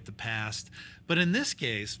manipulate the past. But in this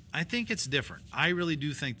case, I think it's different. I really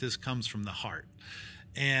do think this comes from the heart.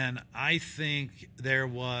 And I think there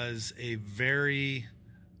was a very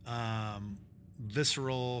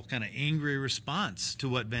visceral, kind of angry response to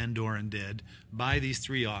what Van Doren did by these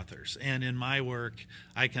three authors. And in my work,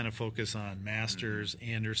 I kind of focus on Masters,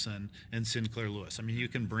 Anderson, and Sinclair Lewis. I mean, you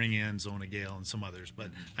can bring in Zona Gale and some others, but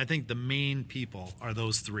I think the main people are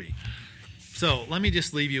those three. So let me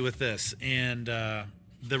just leave you with this. And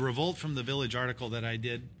the Revolt from the Village article that I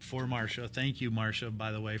did for Marcia, thank you, Marcia,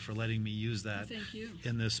 by the way, for letting me use that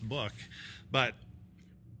in this book. But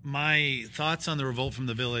my thoughts on the Revolt from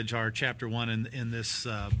the Village are chapter 1 in this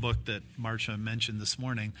book that Marcia mentioned this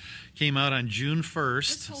morning. Came out on June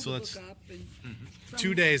 1st. So that's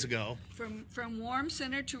 2 days ago. From Warm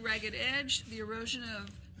Center to Ragged Edge, the erosion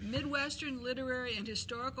of Midwestern Literary and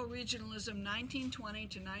Historical Regionalism, 1920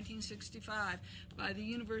 to 1965, by the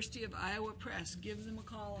University of Iowa Press. Give them a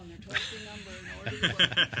call on their toll-free number and order the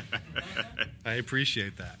book. I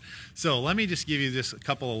appreciate that. So let me just give you just a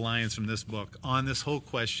couple of lines from this book on this whole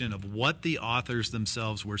question of what the authors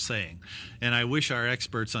themselves were saying. And I wish our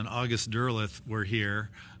experts on August Derleth were here,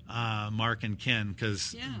 Mark and Ken,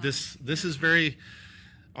 because this is very...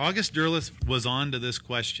 August Derleth was on to this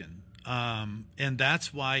question. And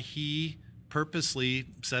that's why he purposely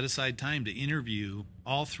set aside time to interview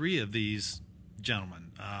all three of these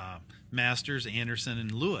gentlemen, Masters, Anderson,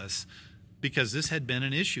 and Lewis, because this had been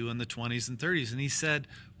an issue in the 20s and 30s. And he said,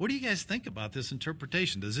 what do you guys think about this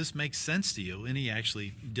interpretation? Does this make sense to you? And he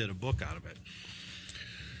actually did a book out of it.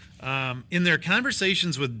 In their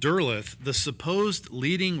conversations with Derleth, the supposed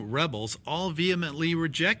leading rebels all vehemently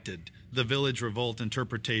rejected the Village Revolt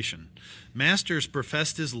interpretation. Masters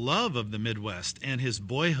professed his love of the Midwest and his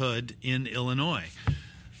boyhood in Illinois.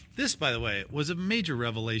 This, by the way, was a major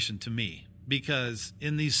revelation to me, because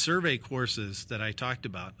in these survey courses that I talked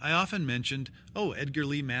about, I often mentioned, Edgar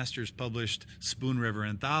Lee Masters published Spoon River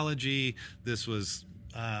Anthology. This was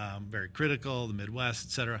very critical, the Midwest,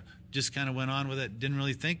 etc. Just kind of went on with it. Didn't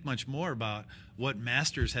really think much more about what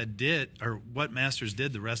Masters did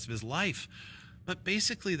the rest of his life. But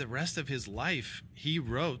basically, the rest of his life, he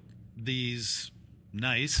wrote these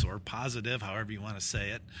nice or positive, however you want to say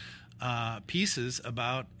it, pieces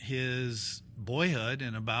about his boyhood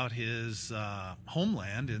and about his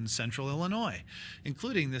homeland in central Illinois,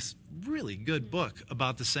 including this really good book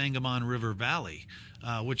about the Sangamon River Valley,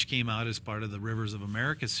 which came out as part of the Rivers of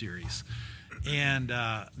America series. And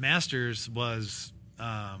Masters was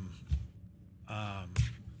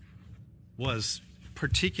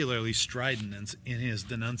particularly strident in his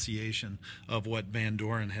denunciation of what Van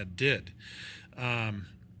Doren had did.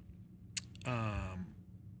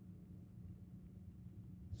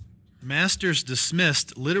 Masters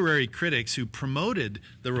dismissed literary critics who promoted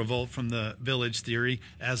the Revolt from the Village theory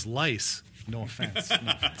as lice. No offense. No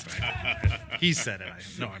offense. He said it.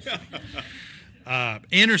 I'm kidding.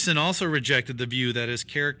 Anderson also rejected the view that his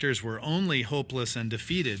characters were only hopeless and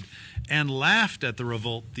defeated, and laughed at the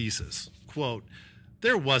revolt thesis. Quote,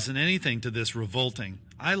 "There wasn't anything to this revolting.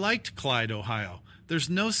 I liked Clyde, Ohio. There's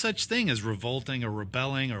no such thing as revolting or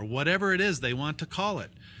rebelling or whatever it is they want to call it.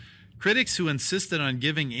 Critics who insisted on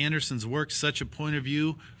giving Anderson's work such a point of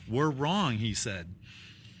view were wrong," he said.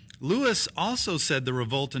 Lewis also said the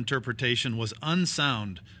revolt interpretation was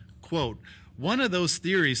unsound. Quote, "One of those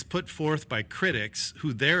theories put forth by critics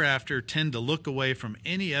who thereafter tend to look away from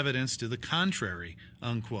any evidence to the contrary,"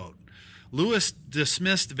 unquote. Lewis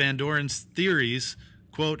dismissed Van Doren's theories,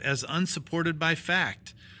 quote, "as unsupported by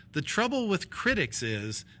fact. The trouble with critics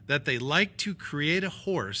is that they like to create a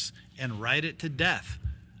horse and ride it to death."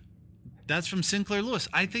 That's from Sinclair Lewis.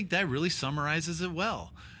 I think that really summarizes it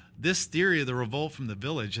well. This theory of the revolt from the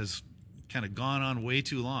village has kind of gone on way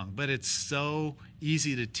too long, but it's so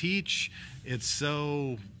easy to teach. It's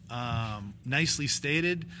so nicely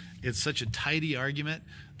stated. It's such a tidy argument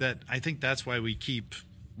that I think that's why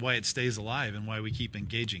it stays alive and why we keep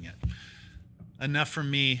engaging it. Enough from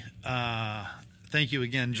me. Thank you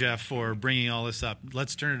again, Jeff, for bringing all this up.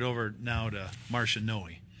 Let's turn it over now to Marcia Noe.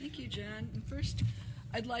 Thank you, John. And first,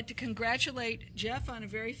 I'd like to congratulate Jeff on a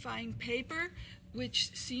very fine paper,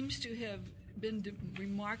 which seems to have been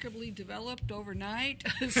remarkably developed overnight.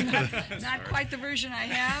 It's not quite the version I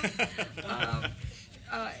have.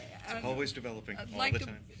 Always developing, I'd all like the to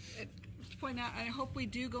time. point out, I hope we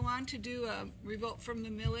do go on to do a Revolt from the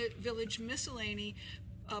Village miscellany,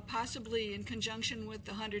 possibly in conjunction with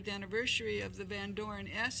the 100th anniversary of the Van Doren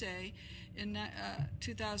essay in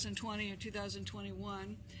 2020 or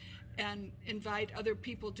 2021, and invite other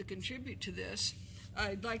people to contribute to this.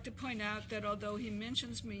 I'd like to point out that although he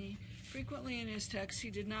mentions me frequently in his text, he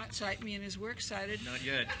did not cite me in his works cited. Not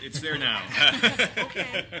yet. It's there now.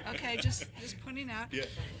 Okay, just pointing out. Yeah.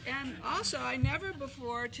 And also, I never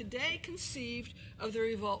before today conceived of the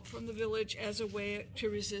Revolt from the Village as a way to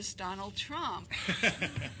resist Donald Trump.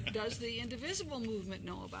 Does the Indivisible movement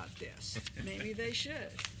know about this? Maybe they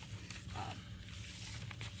should.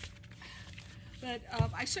 But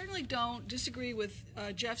I certainly don't disagree with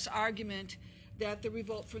Jeff's argument that the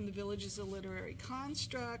Revolt from the Village is a literary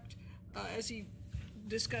construct. As he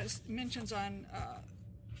mentions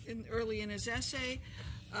early in his essay,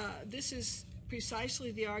 this is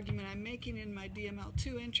precisely the argument I'm making in my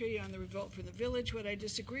DML2 entry on the Revolt from the Village. What I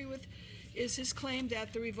disagree with is his claim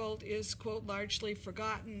that the revolt is, quote, largely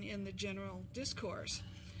forgotten in the general discourse.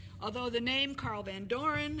 Although the name Carl Van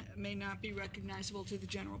Doren may not be recognizable to the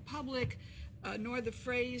general public, nor the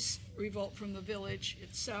phrase Revolt from the Village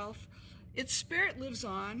itself, its spirit lives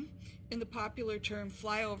on in the popular term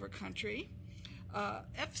flyover country.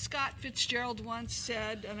 F. Scott Fitzgerald once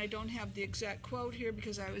said, and I don't have the exact quote here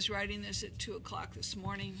because I was writing this at 2 o'clock this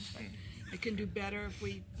morning, but I can do better if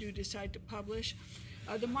we do decide to publish.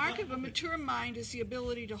 The mark of a mature mind is the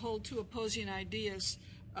ability to hold two opposing ideas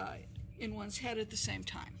in one's head at the same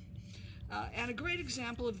time. And a great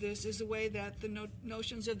example of this is the way that the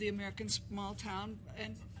notions of the American small town,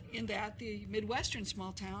 and in that the Midwestern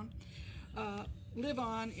small town, live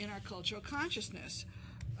on in our cultural consciousness.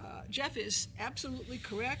 Jeff is absolutely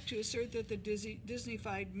correct to assert that the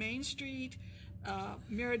Disney-fied Main Street,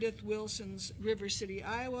 Meredith Willson's River City,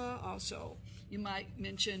 Iowa, also you might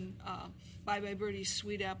mention Bye Bye Birdie's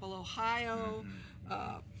Sweet Apple, Ohio,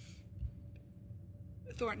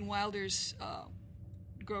 Thornton Wilder's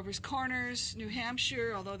Grover's Corners, New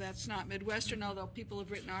Hampshire, although that's not Midwestern, although people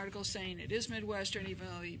have written articles saying it is Midwestern, even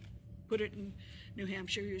though he put it in New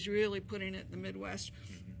Hampshire, he was really putting it in the Midwest.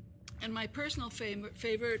 And my personal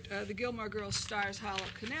favorite, the Gilmore Girls' Stars Hollow,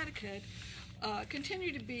 Connecticut,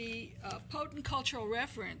 continue to be a potent cultural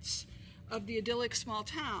reference of the idyllic small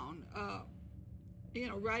town,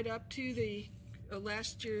 right up to the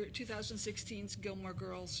last year, 2016's Gilmore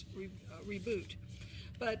Girls reboot.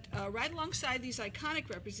 But right alongside these iconic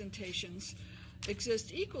representations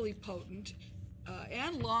exist equally potent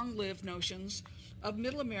and long-lived notions of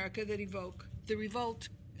Middle America that evoke the revolt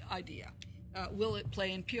idea. Will it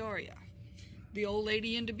play in Peoria? The Old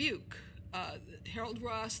Lady in Dubuque. Harold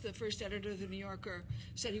Ross, the first editor of the New Yorker,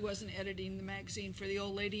 said he wasn't editing the magazine for the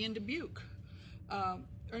Old Lady in Dubuque.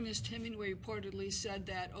 Ernest Hemingway reportedly said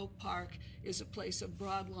that Oak Park is a place of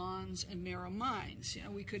broad lawns and narrow minds.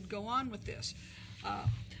 We could go on with this.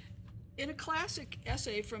 In a classic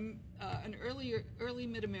essay from an early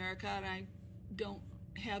Mid-America, and I don't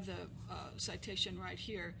have the citation right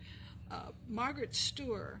here, Margaret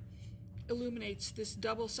Stewart illuminates this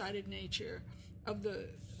double-sided nature of the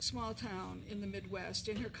small town in the Midwest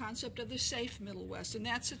in her concept of the safe Middle West, and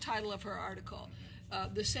that's the title of her article,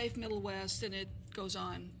 The Safe Middle West, and it goes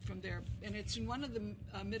on from there. And it's in one of the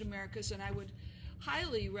Mid-Americas, and I would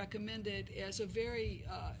highly recommend it as a very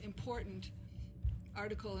important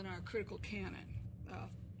article in our critical canon.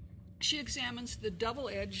 She examines the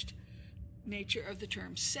double-edged nature of the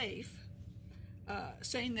term safe,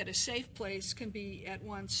 saying that a safe place can be at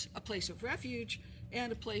once a place of refuge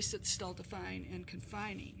and a place that's stultifying and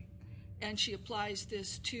confining. And she applies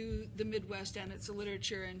this to the Midwest and its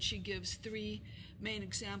literature, and she gives three main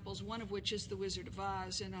examples, one of which is The Wizard of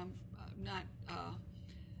Oz, and I'm not,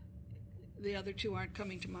 the other two aren't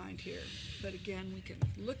coming to mind here, but again, we can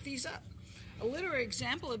look these up. A literary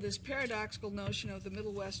example of this paradoxical notion of the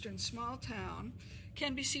Middle Western small town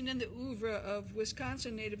can be seen in the oeuvre of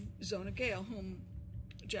Wisconsin native Zona Gale, whom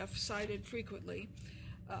Jeff cited frequently.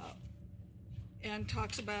 and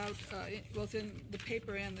talks about, both in the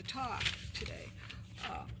paper and the talk today.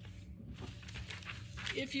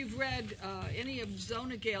 If you've read any of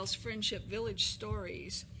Zona Gale's Friendship Village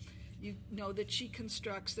stories, you know that she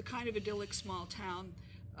constructs the kind of idyllic small town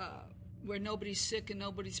where nobody's sick and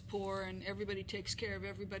nobody's poor and everybody takes care of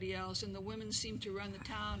everybody else, and the women seem to run the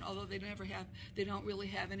town, although they don't really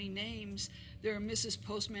have any names. There are Mrs.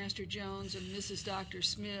 Postmaster Jones and Mrs. Dr.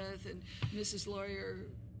 Smith and Mrs. Lawyer,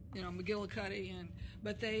 McGillicuddy,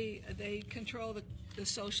 but they control the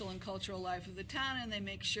social and cultural life of the town, and they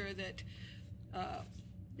make sure that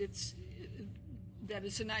it's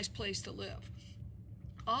a nice place to live.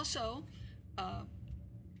 Also,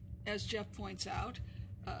 as Jeff points out,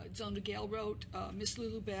 Zona Gale wrote Miss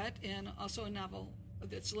Lulu Bett, and also a novel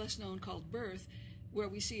that's less known called Birth, where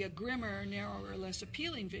we see a grimmer, narrower, less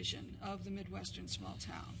appealing vision of the Midwestern small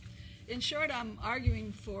town. In short, I'm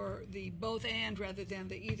arguing for the both and rather than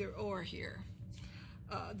the either or here.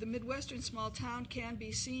 The Midwestern small town can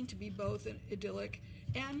be seen to be both idyllic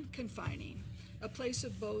and confining, a place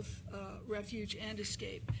of both refuge and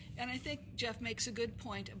escape. And I think Jeff makes a good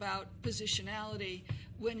point about positionality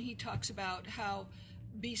when he talks about how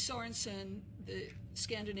B. Sorensen, the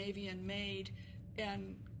Scandinavian maid,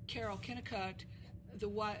 and Carol Kennicott,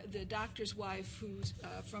 the doctor's wife who's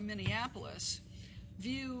from Minneapolis,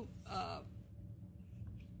 view that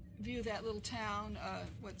little town,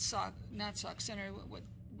 what's Gopher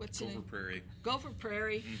Prairie. Gopher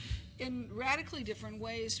Prairie, in radically different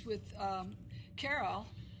ways. With Carol,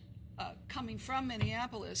 coming from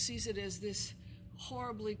Minneapolis, sees it as this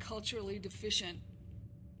horribly culturally deficient,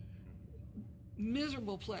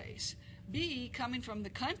 miserable place. B, coming from the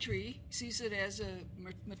country, sees it as a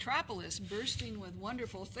metropolis bursting with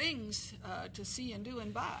wonderful things to see and do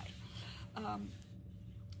and buy.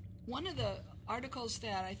 One of the articles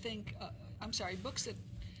that books that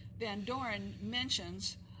Van Doren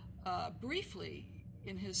mentions briefly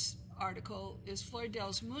in his article is Floyd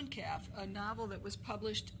Dell's Mooncalf, a novel that was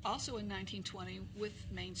published also in 1920 with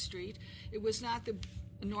Main Street. It was not the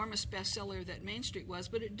enormous bestseller that Main Street was,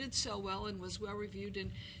 but it did so well and was well reviewed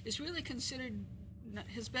and is really considered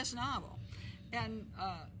his best novel, and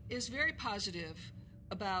is very positive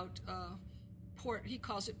about Port. He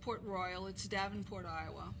calls it Port Royal. It's Davenport,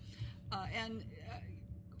 Iowa, and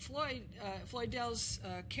Floyd Dell's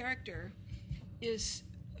character is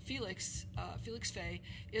Felix Fay,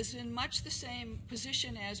 is in much the same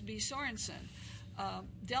position as B. Sorensen.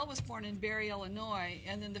 Dell was born in Barry, Illinois,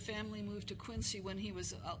 and then the family moved to Quincy when he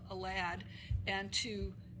was a lad, and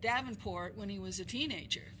to Davenport when he was a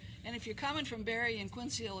teenager. And if you're coming from Barry and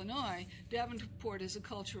Quincy, Illinois, Davenport is a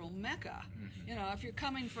cultural mecca. If you're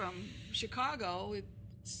coming from Chicago,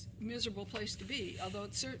 it's a miserable place to be, although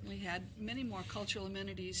it certainly had many more cultural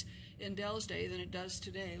amenities in Dell's day than it does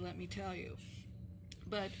today, let me tell you.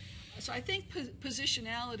 But so I think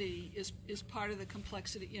positionality is part of the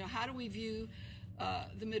complexity. How do we view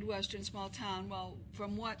the Midwestern small town? Well,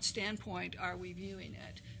 from what standpoint are we viewing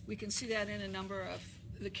it? We can see that in a number of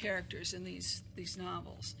the characters in these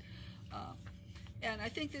novels. And I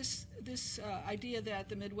think this idea that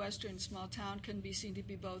the Midwestern small town can be seen to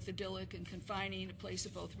be both idyllic and confining, a place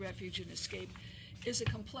of both refuge and escape, is a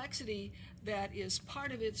complexity that is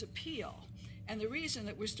part of its appeal. And the reason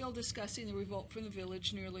that we're still discussing the revolt from the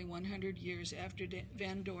village nearly 100 years after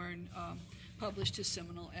Van Doren published his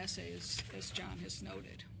seminal essay, as John has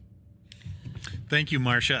noted. Thank you,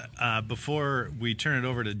 Marcia. Before we turn it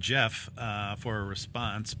over to Jeff for a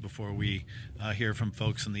response, before we hear from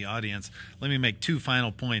folks in the audience, let me make two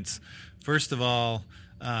final points. First of all,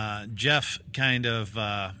 Jeff kind of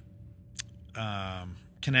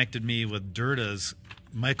connected me with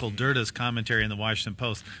Michael Durda's commentary in the Washington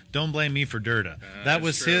Post. Don't blame me for Durda. That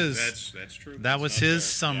was true. his. That's true. That was his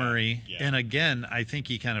summary. Yeah. And again, I think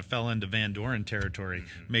he kind of fell into Van Doren territory,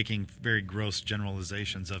 making very gross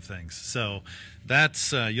generalizations of things. So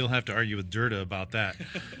that's you'll have to argue with Durda about that.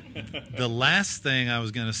 The last thing I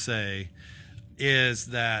was going to say is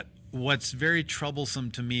that what's very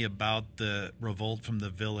troublesome to me about the revolt from the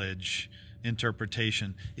village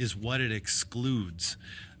interpretation is what it excludes,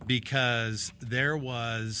 because there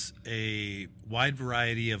was a wide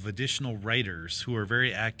variety of additional writers who were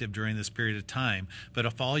very active during this period of time. But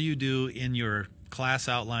if all you do in your class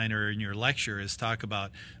outline or in your lecture is talk about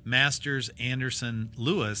Masters, Anderson,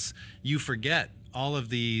 Lewis, you forget all of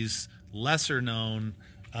these lesser known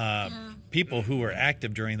people who were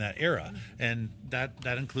active during that era. And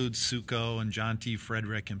that includes Succo and John T.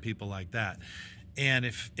 Frederick and people like that.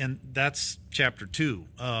 And that's chapter 2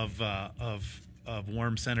 of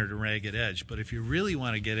Warm Center to Ragged Edge. But if you really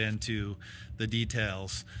want to get into the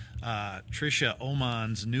details, Tricia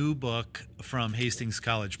Oman's new book from Hastings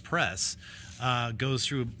College Press goes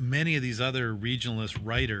through many of these other regionalist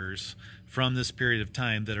writers from this period of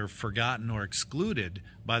time that are forgotten or excluded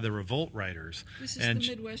by the revolt writers. This is the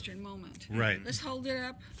Midwestern moment. Right. Let's hold it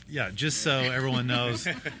up. Yeah, just so everyone knows,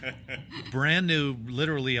 brand new,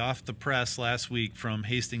 literally off the press last week from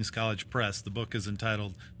Hastings College Press. The book is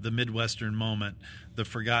entitled The Midwestern Moment, The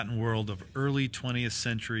Forgotten World of Early 20th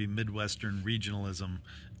Century Midwestern Regionalism,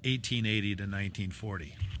 1880 to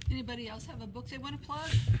 1940. Anybody else have a book they want to plug?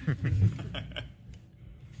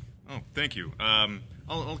 Oh, thank you.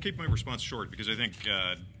 I'll keep my response short because I think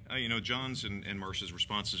John's and Marcia's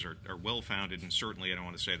responses are well-founded, and certainly I don't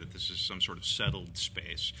want to say that this is some sort of settled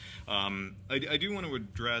space. I do want to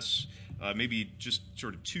address maybe just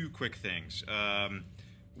sort of two quick things.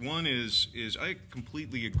 One is I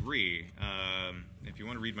completely agree. If you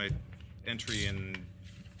want to read my entry in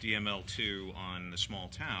DML2 on the small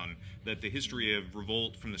town, that the history of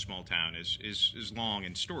revolt from the small town is long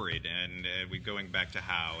and storied, and we're going back to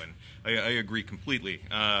Howe, and I agree completely.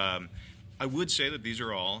 I would say that these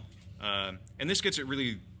are all, and this gets at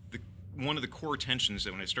really one of the core tensions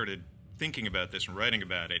that when I started thinking about this and writing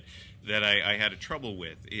about it, that I had a trouble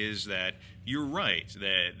with, is that you're right,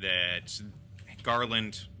 that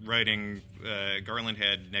Garland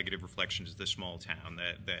had negative reflections of the small town,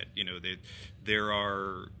 that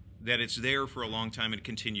it's there for a long time and it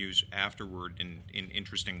continues afterward in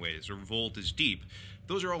interesting ways. The revolt is deep.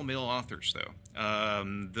 Those are all male authors, though.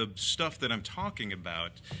 The stuff that I'm talking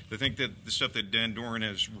about, I think that the stuff that Dan Doran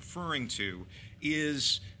is referring to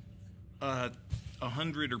is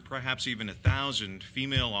 100 or perhaps even 1,000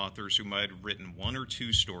 female authors who might have written one or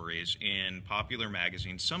two stories in popular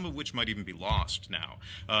magazines, some of which might even be lost now,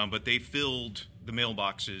 but they filled the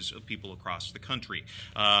mailboxes of people across the country.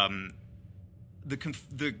 The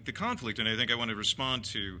conflict, and I think I want to respond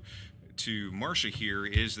to Marcia here,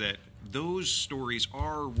 is that those stories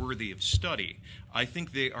are worthy of study. I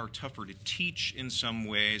think they are tougher to teach in some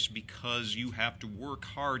ways because you have to work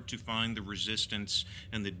hard to find the resistance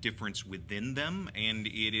and the difference within them, and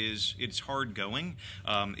it's hard going.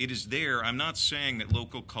 It is there. I'm not saying that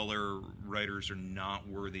local color writers are not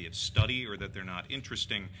worthy of study or that they're not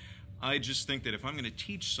interesting. I just think that if I'm going to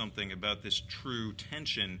teach something about this true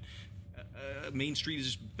tension, Main Street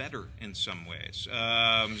is better in some ways.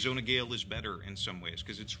 Zona Gale is better in some ways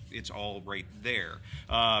because it's all right there.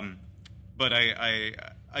 But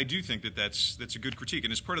I do think that that's a good critique,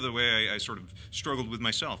 and it's part of the way I sort of struggled with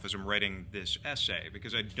myself as I'm writing this essay,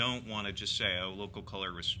 because I don't want to just say, oh, local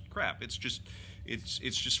color was crap. It's just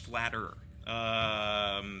flatter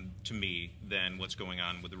to me than what's going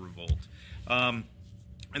on with the revolt.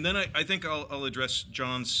 And then I think I'll address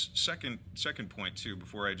John's second point too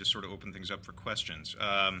before I just sort of open things up for questions.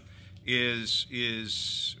 I'm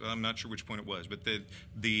not sure which point it was, but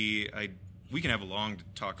we can have a long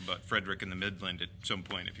talk about Frederick and the Midland at some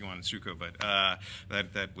point if you want in Suco, but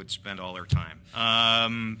that would spend all our time.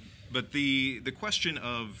 But the question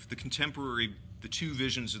of the two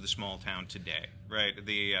visions of the small town today, right?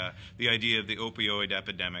 The idea of the opioid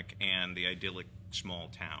epidemic and the idyllic small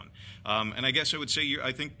town. And I guess I would say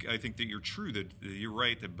I think that you're true, that you're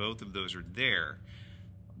right that both of those are there.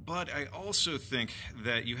 But I also think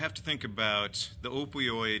that you have to think about the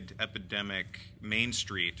opioid epidemic. Main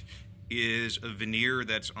Street is a veneer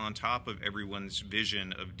that's on top of everyone's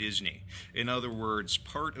vision of Disney. In other words,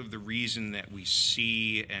 part of the reason that we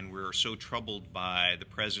see and we're so troubled by the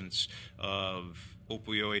presence of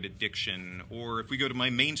opioid addiction, or if we go to my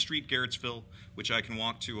Main Street, Garrettsville, which I can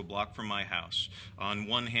walk to a block from my house. On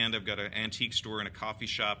one hand, I've got an antique store and a coffee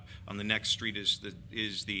shop. On the next street is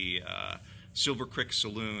the Silver Creek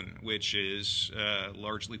Saloon, which is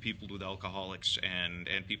largely peopled with alcoholics and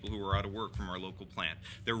people who are out of work from our local plant.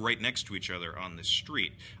 They're right next to each other on this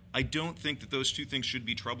street. I don't think that those two things should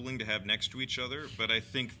be troubling to have next to each other, but I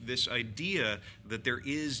think this idea that there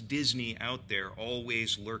is Disney out there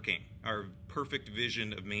always lurking, our perfect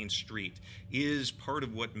vision of Main Street, is part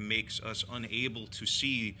of what makes us unable to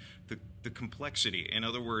see the complexity. In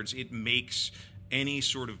other words, it makes any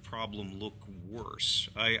sort of problem look worse.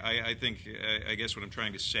 I think, I guess what I'm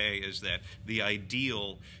trying to say is that the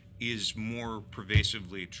ideal is more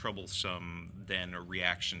pervasively troublesome than a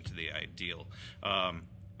reaction to the ideal.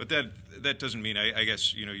 But that doesn't mean, I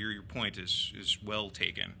guess, your point is well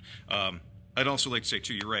taken. I'd also like to say,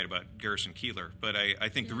 too, you're right about Garrison Keillor, but I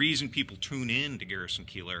think the reason people tune in to Garrison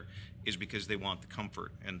Keillor is because they want the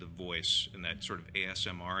comfort and the voice and that sort of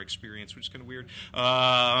ASMR experience, which is kind of weird. But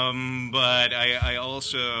I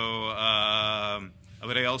also,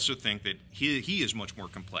 But I also think that he is much more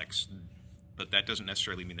complex. But that doesn't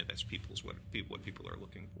necessarily mean that that's what people are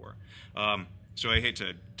looking for. So I hate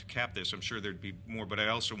to cap this. I'm sure there'd be more, but I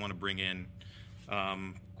also want to bring in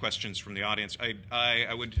questions from the audience.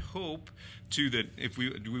 I would hope too that if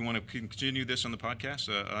we want to continue this on the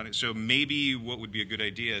podcast. So maybe what would be a good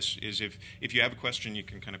idea is if you have a question, you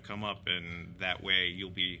can kind of come up, and that way you'll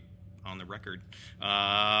be on the record.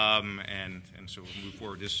 And so we'll move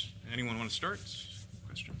forward. Does anyone want to start?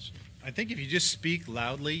 Questions? I think if you just speak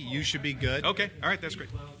loudly, you should be good. Okay. All right. That's great.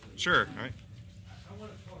 Sure. All right. I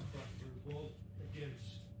want to talk about the revolt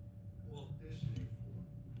against Walt Disney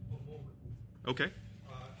for a moment. Okay.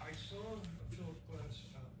 I saw a Philip Glass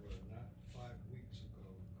opera not 5 weeks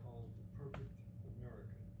ago called The Perfect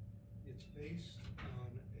American. It's based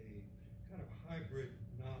on a kind of hybrid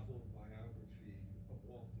novel biography of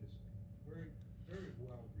Walt Disney. Very, very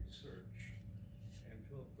well researched. And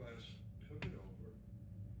Philip Glass took it over.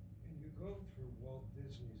 And you go through Walt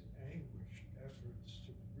Disney's anguished efforts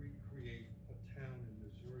to recreate a town in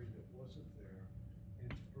Missouri that wasn't there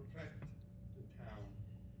and to perfect the town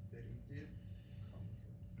that he did come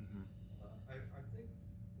from. I think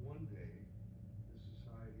one day the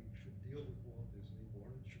society should deal with Walt Disney,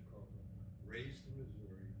 born in Chicago, raised in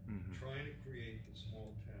Missouri, trying to create the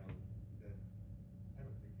small town that I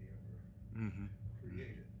don't think he ever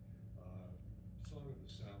created. Song of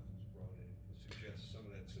the South was brought in to suggest some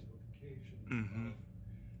of that simplification of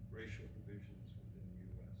racial divisions within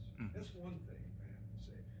the U.S. That's one thing I have to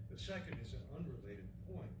say. The second is an unrelated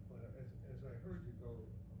point, but as I heard you go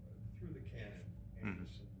through the canon,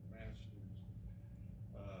 Anderson, Masters,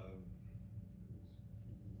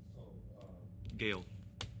 Gale.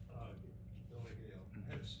 Zona Gale. I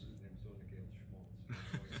had a student named Zona Gale Schmaltz.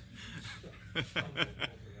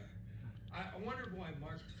 I wonder why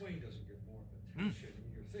Mark Twain doesn't get more attention.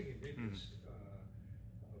 You're thinking maybe it's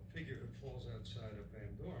a figure that falls outside of Van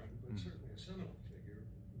Doren, but certainly a seminal figure,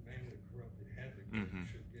 manly corrupted Hadley,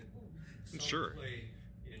 should get some Sure. play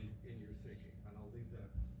in your thinking. And I'll leave that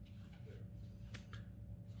there.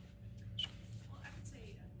 Well, I would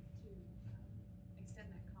say to extend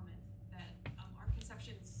that comment that our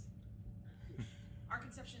conceptions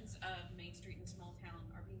of Main Street and small town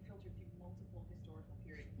are being filtered through multiple historical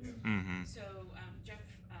periods. So, Jeff,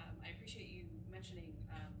 I appreciate you mentioning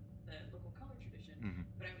the local color tradition,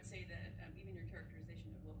 but I would say that even your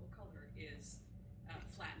characterization of local color is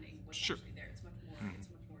flattening what's Sure. actually there. It's much more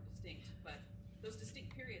distinct. But those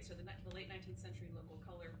distinct periods, so the late 19th century local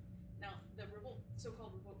color. Now, the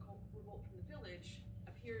so-called revolt from the village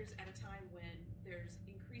appears at a time when there's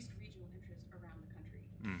increased regional interest around the country.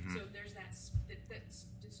 So there's that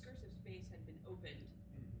discursive space had been opened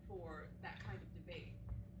for that kind of debate.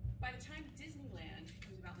 By the time Disneyland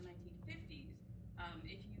comes about in the 1950s,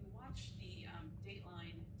 if you watch the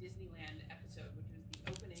Dateline Disneyland episode, which was the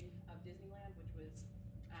opening of Disneyland, which was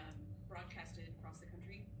broadcasted across the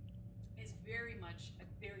country, it's very much a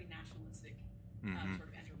very nationalistic sort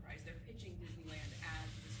of enterprise. They're pitching Disneyland as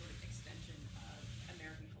the sort of extension of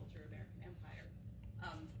American culture, American empire.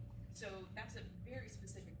 So that's a very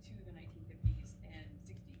specific to the 1950s and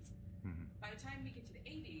 60s. By the time we get to the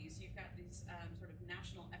 80s, you've got these sort of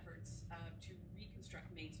national efforts to reconstruct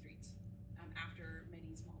main streets after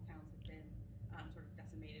many small towns have been sort of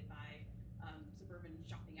decimated by suburban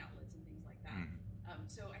shopping outlets and things like that.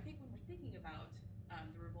 So I think when we're thinking about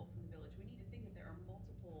the revolt from the village, we need to think that there are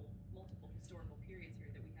multiple historical periods here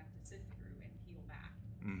that we have to sift through and peel back.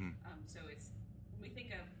 So it's when we think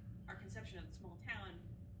of our conception of the small town,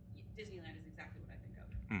 Disneyland is exactly what I think of,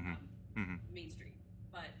 Main Street.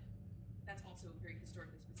 But that's also very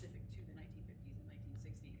historically specific to the 1950s and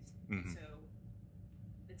 1960s. And so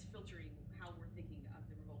it's filtering how we're thinking of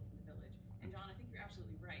the revolt from the village. And John, I think you're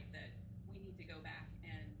absolutely right that we need to go back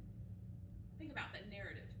and think about that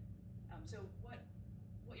narrative. So what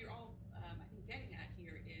you're all, I think, getting at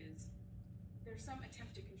here is there's some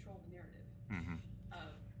attempt to control the narrative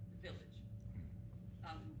of the village.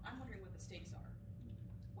 I'm wondering what the stakes are.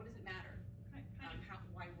 What does it matter?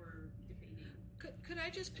 Why we're debating? Could I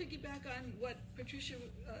just piggyback on what Patricia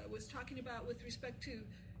was talking about with respect to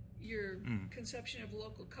your conception of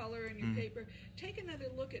local color in your paper? Take another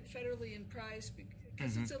look at Federley and Price,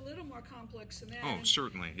 because it's a little more complex than that. Oh,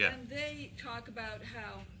 certainly, yeah. And they talk about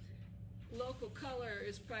how local color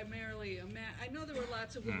is primarily I know there were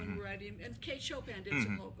lots of women writing, and Kate Chopin did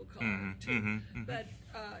some local color too, but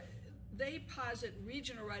they posit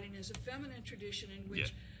regional writing as a feminine tradition in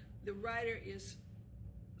which the writer is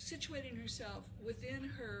situating herself within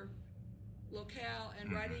her locale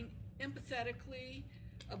and writing empathetically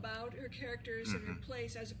about her characters and her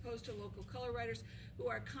place, as opposed to local color writers who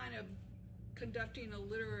are kind of conducting a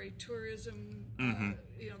literary tourism.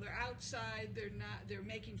 They're outside. They're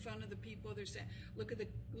making fun of the people. They're saying, look at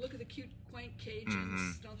the cute, quaint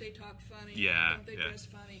Cajuns. Don't they talk funny? Yeah, Don't they dress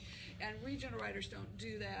funny? And regional writers don't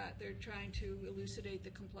do that. They're trying to elucidate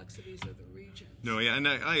the complexities of the regions. No, yeah, and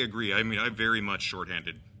I agree. I mean, I very much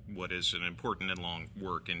shorthanded what is an important and long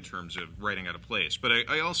work in terms of writing out a place. But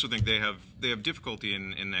I also think they have difficulty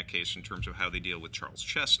in that case in terms of how they deal with Charles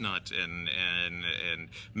Chestnut and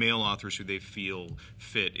male authors who they feel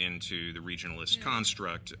fit into the regionalist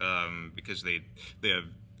construct, because they have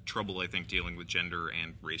trouble, I think, dealing with gender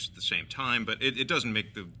and race at the same time. But it doesn't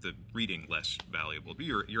make the reading less valuable. But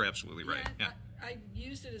you're absolutely right. Yeah. I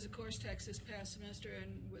used it as a course text this past semester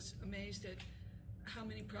and was amazed at how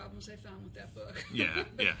many problems I found with that book. Yeah,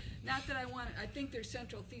 yeah. Not that I think their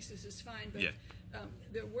central thesis is fine, but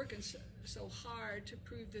they're working so hard to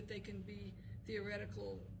prove that they can be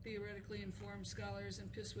theoretically informed scholars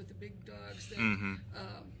and piss with the big dogs that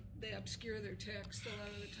they obscure their text a lot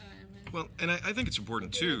of the time. And well, and I think it's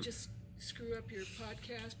important too. Just screw up your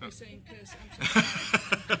podcast by saying piss. I'm sorry.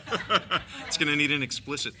 It's going to need an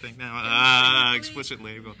explicit thing now. Explicit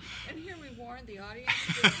label. And here we warned the audience.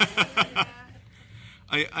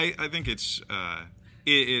 I think it's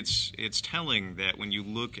telling that when you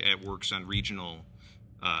look at works on regional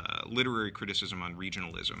literary criticism on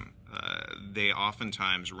regionalism, they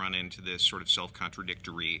oftentimes run into this sort of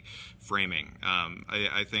self-contradictory framing.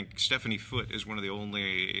 I think Stephanie Foote is one of the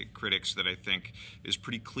only critics that I think is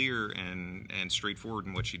pretty clear and straightforward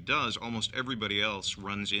in what she does. Almost everybody else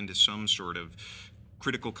runs into some sort of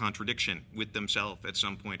critical contradiction with themselves at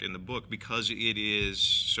some point in the book because it is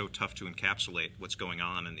so tough to encapsulate what's going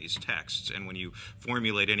on in these texts. And when you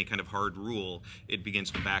formulate any kind of hard rule, it begins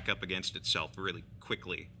to back up against itself really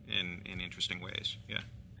quickly in interesting ways. Yeah.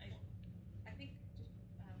 I think, just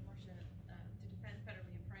Marcia, to defend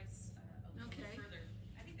Federley and Price a little further,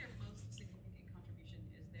 I think their most significant contribution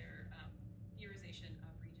is their theorization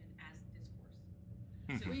of region as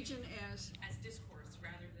discourse. So region as discourse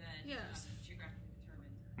rather than yes. Geographically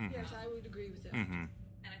determined. Yes, I would agree with that. Mm-hmm.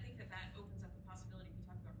 And I think that opens up the possibility, we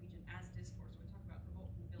talk about region as discourse, when we talk about revolt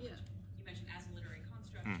from the village, you mentioned as a literary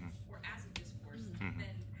construct or as a discourse,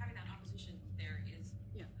 then having that opposition there is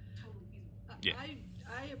totally feasible.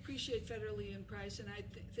 I appreciate Federley and Price, and I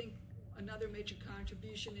think another major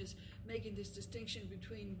contribution is making this distinction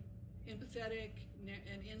between empathetic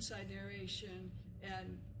and inside narration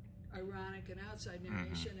and ironic and outside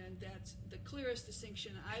narration, and that's the clearest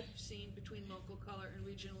distinction I've seen between local color and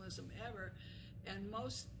regionalism ever. And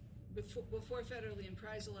before Federley and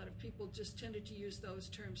Price, a lot of people just tended to use those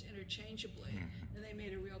terms interchangeably, and they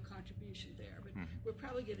made a real contribution there. But we're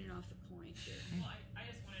probably getting off the point here. Well, I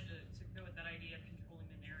just wanted to go with that idea of controlling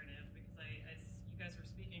the narrative, because as you guys were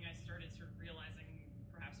speaking, I started sort of realizing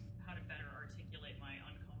perhaps how to better articulate my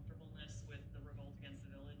uncomfortableness with the revolt against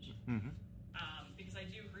the village. Because I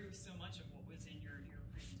do agree with so much of what was in your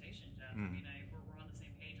presentation, Jeff. I mean, we're on the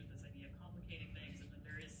same page with this idea of complicating things, and that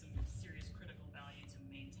there is some serious critical value to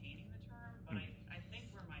maintaining the term. But I think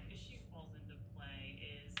where my issue falls into play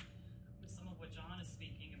is with some of what John is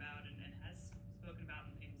speaking about and has spoken about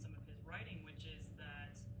in some of his writing, which is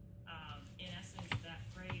that, in essence, that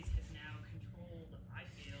phrase has now controlled, I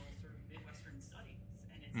feel, sort of Midwestern studies,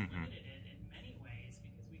 and it's limited it in many ways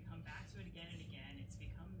because we come back to it again and again. It's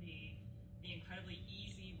become the incredibly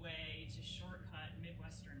easy way to shortcut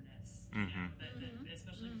Midwesternness,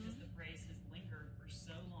 especially because the phrase has lingered for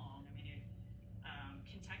so long. I mean,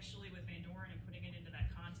 contextually with Van Doren and putting it into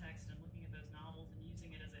that context and looking at those novels and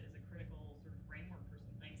using it as a critical sort of framework for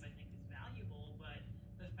some things, I think is valuable. But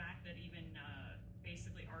the fact that even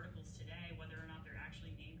basically articles today, whether or not they're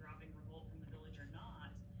actually name-dropping revolt from the village or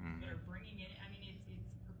not, but are bringing it, I mean, it's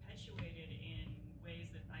perpetuated in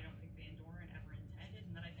ways that I don't think Van Doren ever intended,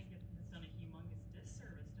 and that I think it has done a humongous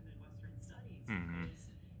disservice to Midwestern studies, because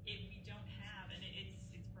we don't have, and it's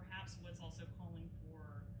perhaps what's also calling for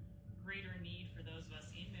greater need for those of us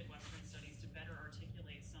in Midwestern studies to better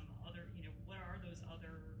articulate some other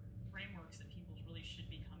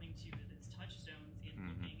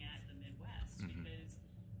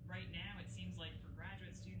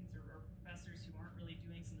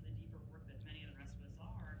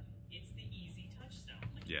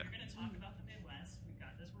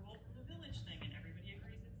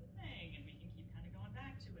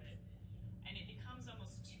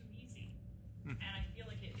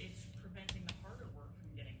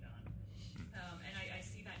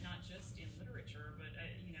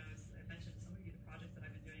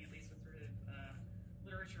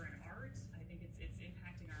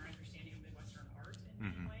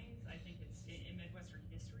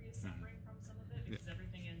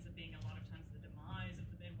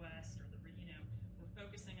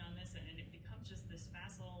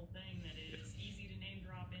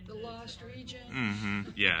The Lost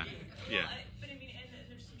Region. Yeah, Well, but I mean, and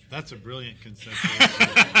there's some truth. That's a brilliant conceptual.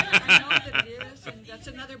 I know that it is, and that's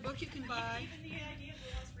another book you can buy. Even the idea of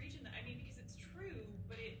the lost region, I mean, because it's true,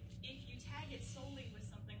 but if you tag it solely with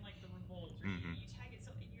something like the revolt, or you tag it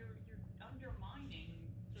so you're undermining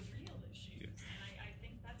the real issues, and I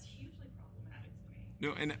think that's hugely problematic to me.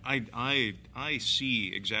 no, and I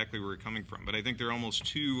see exactly where you're coming from, but I think there are almost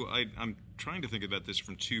two. I'm trying to think about this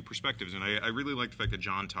from two perspectives, and I really like the fact that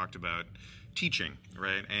John talked about teaching,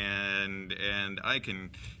 right? And I can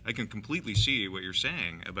completely see what you're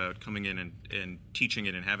saying about coming in and teaching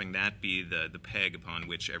it and having that be the peg upon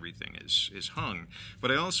which everything is hung. But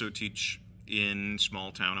I also teach in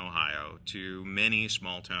small town Ohio to many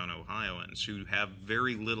small town Ohioans who have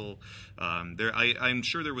very little. I'm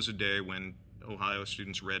sure there was a day when Ohio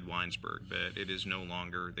students read Weinsberg, but it is no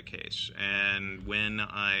longer the case. And when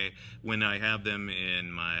I have them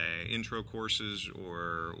in my intro courses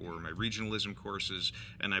or my regionalism courses,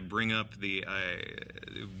 and I bring up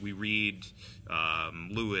we read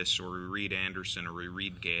Lewis, or we read Anderson, or we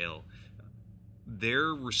read Gale,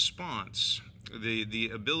 their response,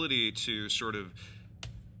 the ability to sort of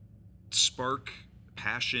spark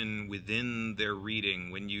passion within their reading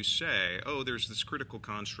when you say, oh, there's this critical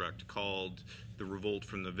construct called The Revolt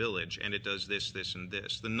from the Village, and it does this, this, and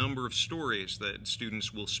this. The number of stories that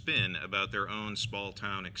students will spin about their own small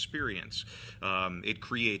town experience, it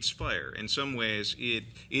creates fire. In some ways, it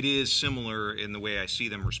is similar in the way I see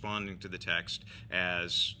them responding to the text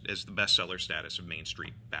as the bestseller status of Main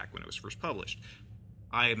Street back when it was first published.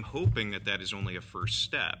 I am hoping that is only a first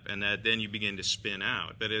step, and that then you begin to spin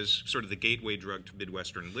out. That is sort of the gateway drug to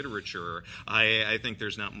Midwestern literature. I think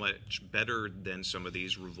there's not much better than some of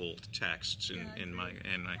these revolt texts in my.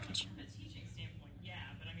 From a teaching standpoint, yeah,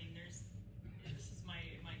 but I mean, this is my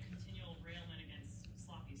continual railing against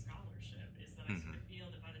sloppy scholarship, is that I sort of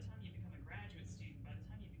feel that by the time you become a graduate student, by the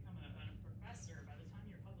time you become a professor, by the time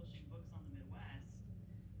you're publishing books on the Midwest,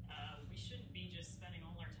 we shouldn't be just spending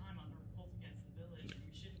all our time on the revolt against the village.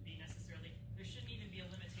 We shouldn't be necessarily, there shouldn't even be a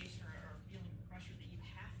limitation or feeling of pressure that you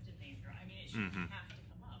have to name drop. I mean, it shouldn't have to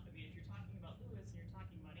come up. I mean, if you're talking about Lewis and you're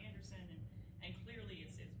talking about Anderson, and clearly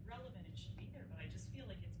it's relevant, it should be there, but I just feel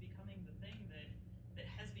like it's becoming the thing that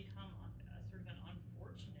has become sort of an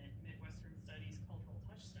unfortunate Midwestern studies cultural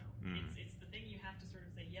touchstone. It's the thing you have to sort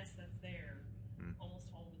of say, yes, that's there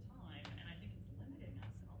almost all the time, and I think it's limiting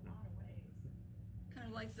us in a lot of ways.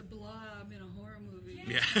 Kind of like the blob in a horror movie.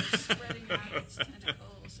 Yeah. Spreading out its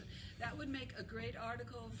tentacles. That would make a great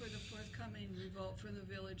article for the forthcoming Revolt from the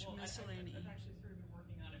Village miscellany. I've actually sort of been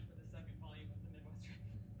working on it for the second volume of the Midwestern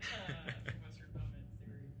Moment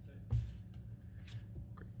series. But.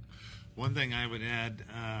 One thing I would add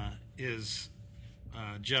is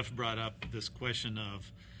Jeff brought up this question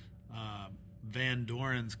of Van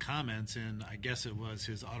Doren's comments in, I guess it was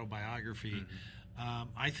his autobiography.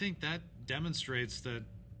 I think that demonstrates that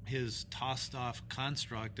his tossed-off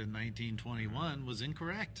construct in 1921 was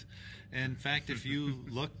incorrect. In fact, if you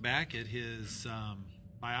look back at his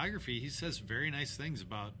biography, he says very nice things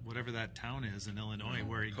about whatever that town is in Illinois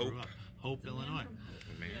where he grew up. Hope, Illinois. In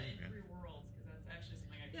Three Worlds, because that's actually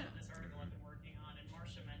something I put in this article I've been working on, and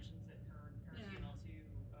Marcia mentions it in her TML2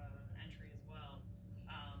 entry as well.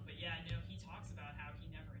 But yeah, no, he talks about how he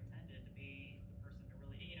never intended to be the person to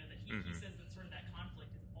really, that he says that sort of that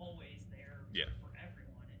conflict is always there for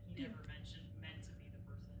everyone, and he never meant to be the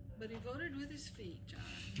person to. But he voted with his feet, John.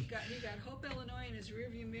 He got Hope, Illinois in his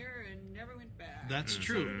rearview mirror and never went back. That's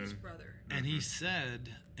true. His brother. And he said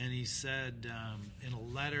in a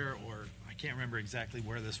letter, or I can't remember exactly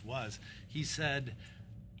where this was, he said,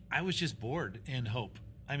 I was just bored in Hope.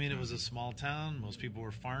 I mean, it was a small town. Most people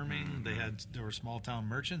were farming. There were small town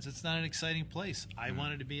merchants. It's not an exciting place. I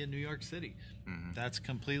wanted to be in New York City. That's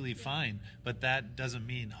completely fine. But that doesn't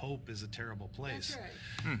mean Hope is a terrible place.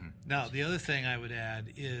 That's right. Now, the other thing I would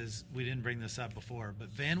add is, we didn't bring this up before, but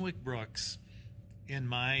Van Wyck Brooks, in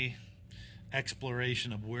my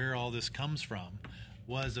exploration of where all this comes from,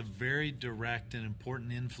 was a very direct and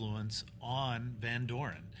important influence on Van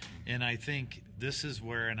Doren. And I think this is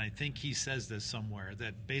where, and I think he says this somewhere,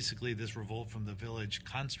 that basically this Revolt from the Village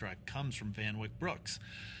construct comes from Van Wyck Brooks.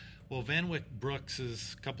 Well, Van Wyck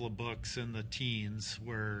Brooks' couple of books in the teens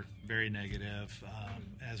were very negative,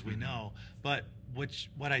 as we know. But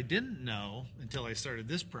what I didn't know until I started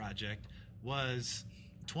this project was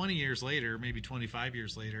 20 years later, maybe 25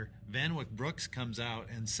 years later, Van Wyck Brooks comes out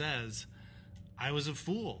and says, I was a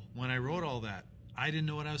fool when I wrote all that. I didn't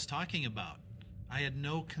know what I was talking about. I had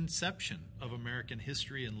no conception of American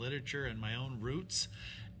history and literature and my own roots.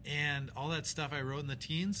 And all that stuff I wrote in the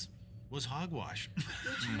teens, was hogwash.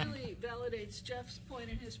 Which really validates Jeff's point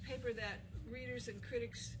in his paper that readers and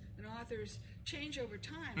critics and authors change over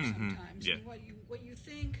time sometimes. Yeah. And what you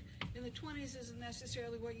think in the 20s isn't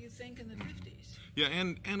necessarily what you think in the 50s. Yeah,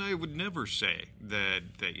 and I would never say that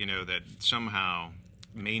somehow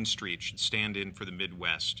Main Street should stand in for the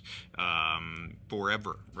Midwest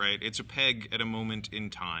forever, right? It's a peg at a moment in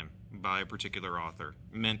time by a particular author,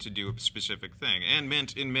 meant to do a specific thing, and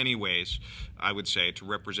meant in many ways, I would say, to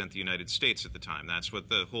represent the United States at the time. That's what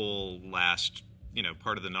the whole last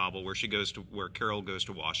part of the novel where Carol goes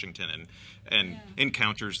to Washington and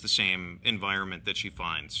encounters the same environment that she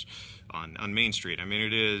finds on Main Street. I mean,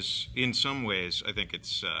 it is, in some ways, I think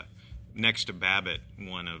it's next to Babbitt,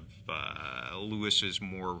 one of Lewis's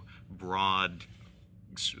more broad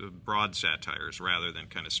satires rather than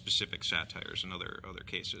kind of specific satires in other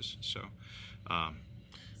cases. So, It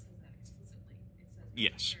says that explicitly. It says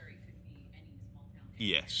yes. Prairie could be any small town.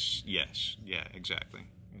 Yes, yeah, exactly.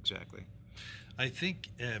 I think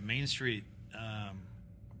Main Street,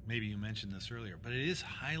 maybe you mentioned this earlier, but it is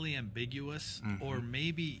highly ambiguous, or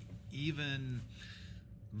maybe even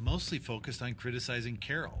mostly focused on criticizing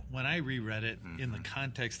Carol. When I reread it in the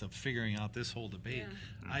context of figuring out this whole debate,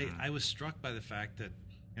 I was struck by the fact that,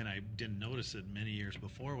 and I didn't notice it many years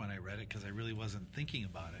before when I read it because I really wasn't thinking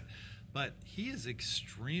about it, but he is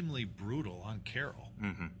extremely brutal on Carol.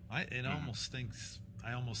 I almost think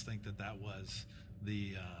that was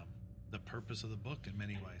the purpose of the book in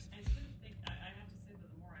many ways. I sort of think, I have to say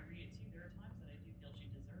that the more I read it too, there are times that I do feel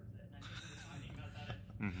she deserves it, and I think we were talking about that.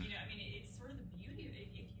 I mean, it's sort of the beauty of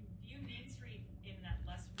it. If you view Main Street in that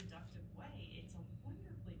less reductive way, it's a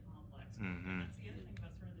wonderfully complex book. And that's the other thing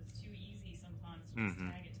about sort of this too easy sometimes to just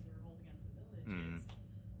tag it to the revolt against the village.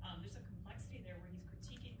 There's a complexity there where he's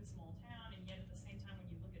critiquing the small town, and yet at the same time,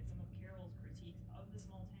 when you look at some of Carol's critiques of the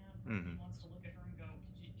small town, he wants to look at her and go,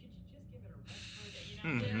 could you just give it a rest for a day?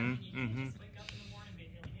 You can't just wake up in the morning and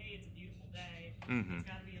be like, hey, it's a beautiful day. It's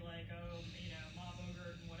got to be like, Ma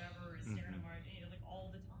Bogart and whatever is staring at Martin, like all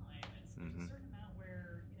the time. It's there's a certain amount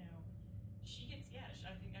where she gets,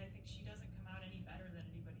 I think she doesn't come out any better than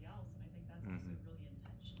anybody else, and I think that's also really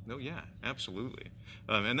intentional. Oh yeah, absolutely,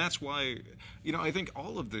 and that's why I think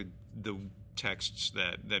all of the texts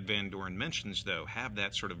that Van Dorn mentions, though, have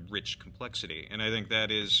that sort of rich complexity, and I think that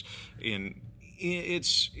is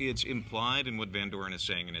it's implied in what Van Dorn is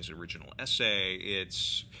saying in his original essay.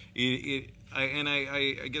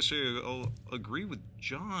 I guess I'll agree with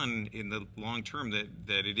John in the long term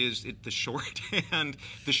that it is the shorthand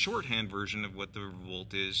version of what the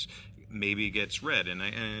revolt is maybe gets read,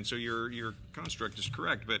 and so your construct is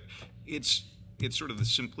correct, but it's sort of the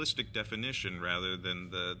simplistic definition rather than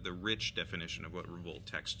the rich definition of what revolt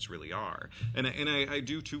texts really are, and I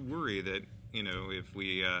do too worry that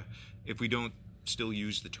if we don't still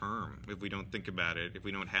use the term, if we don't think about it, if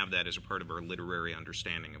we don't have that as a part of our literary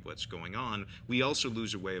understanding of what's going on, we also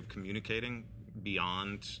lose a way of communicating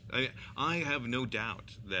beyond. I have no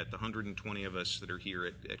doubt that the 120 of us that are here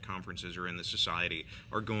at conferences or in the society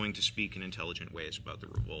are going to speak in intelligent ways about the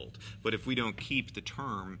revolt. But if we don't keep the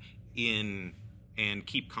term in and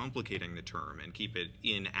keep complicating the term and keep it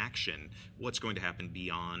in action, what's going to happen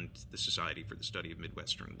beyond the Society for the Study of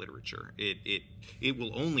Midwestern Literature? It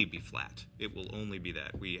will only be flat. It will only be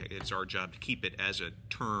that. It's our job to keep it as a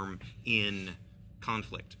term in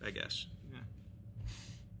conflict, I guess. Yeah.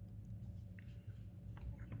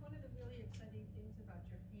 One of the really exciting things about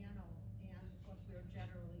your panel and what we're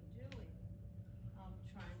generally doing,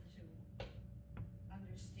 trying to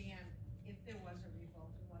understand if there was a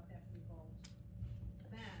revolt and what that revolt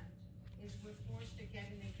meant, is we're forced again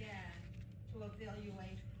and again to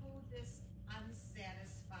evaluate who this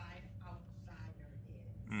unsatisfied outsider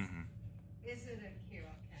is. Is it a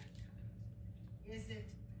Carol Kennicott?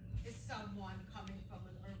 Is someone coming from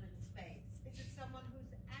an urban space? Is it someone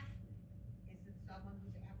who's ethnic? Is it someone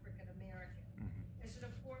who's African American? Is it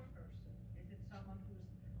a poor person? Is it someone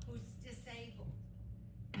who's disabled?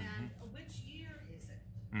 And which year is it?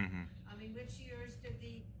 I mean, which years did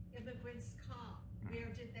the immigrants come?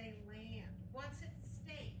 Where did they land? What's at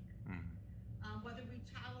stake? Whether we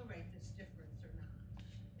tolerate this difference or not.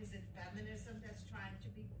 Is it feminism that's trying to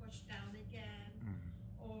be pushed down again?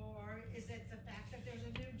 Or is it the fact that there's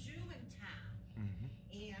a new Jew in town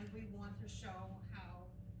and we want to show how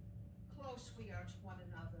close we are to one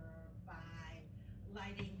another by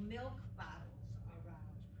lighting milk bottles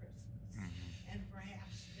around Christmas? And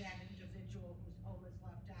perhaps that individual whose home is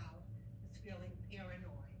left out is feeling paranoid.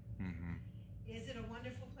 Is it a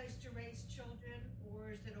wonderful place to raise children, or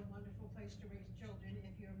is it a wonderful place to raise children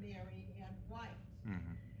if you're married and white?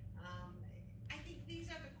 I think these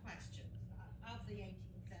are the questions of the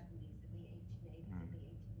 1870s and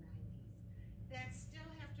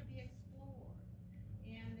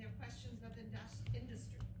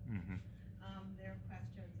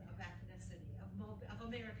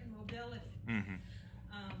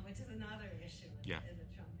in, Yeah. in the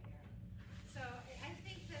Trump era. So I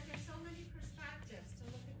think that there's so many perspectives to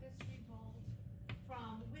look at this revolt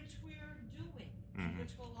from which we're doing, and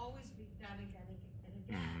which will always be done again and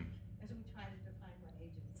again as we try to define what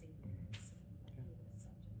agency is in this subject.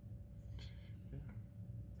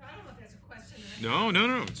 So I don't know if that's a question. No.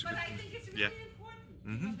 It's But I think it's really Yeah. important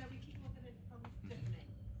Mhm. that we keep looking at it from different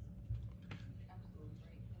angles. Absolutely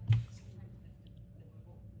right. And sometimes the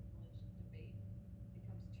revolt from the village debate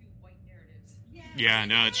becomes two white narratives. Yeah,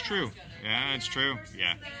 no, it's true. Yeah, it's true. Versus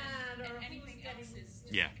Yeah. that, or And who's anything getting- else is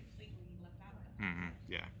just Yeah. completely left out of it.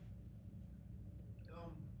 Yeah.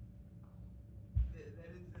 That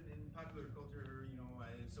is in popular culture, I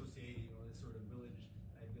associate, this sort of village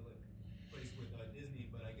idyllic place with Disney,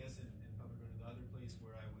 but I guess in probably going to the other place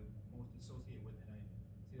where I would most associate with, and I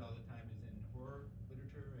see it all the time, is in horror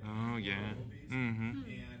literature and Oh, horror yeah. movies. Mm-hmm.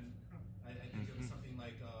 And I think of something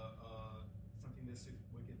like Something This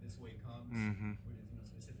Wicked This Way Comes, Mhm. which is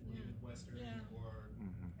specifically Yeah. Midwestern, Yeah. or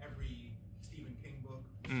Mhm. every Stephen King book,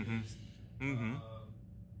 which Mhm. is Mhm. I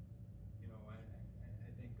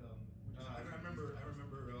think I remember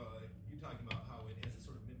you talking about how it has a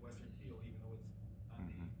sort of Midwestern feel, even though it's on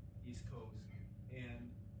the East Coast.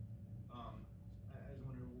 And I was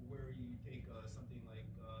wondering where you take something like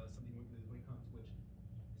Something Wicked This Way Comes, which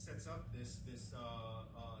sets up this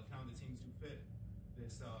town that seems to fit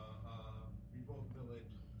this revolt village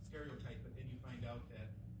stereotype, but then you find out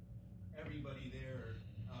that everybody there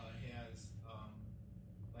has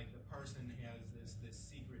like the parson has this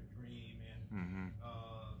secret dream, and Mm-hmm.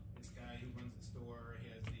 this guy who runs the store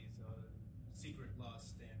has these secret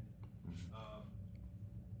lust, and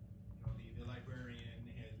the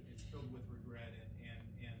librarian is filled with regret, and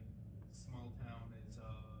small town is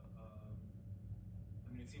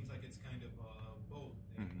it seems like it's kind of both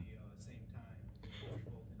at the same time,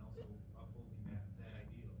 revolt and also upholding that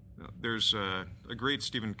ideal. There's a great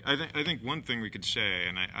Stephen. I think one thing we could say,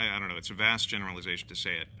 and I don't know, it's a vast generalization to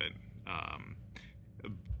say it,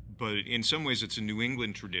 but in some ways it's a New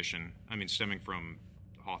England tradition. I mean, stemming from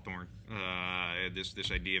Hawthorne,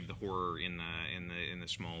 this idea of the horror in the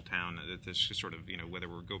small town. This sort of whether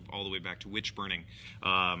we go all the way back to witch burning,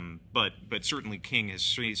 but certainly King has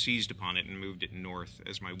seized upon it and moved it north.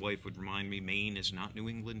 As my wife would remind me, Maine is not New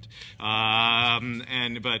England,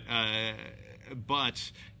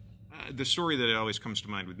 but the story that always comes to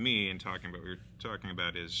mind with me in talking about what you're talking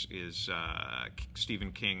about is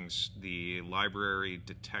Stephen King's The Library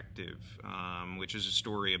Detective, which is a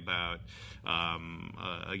story about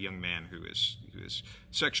a young man who is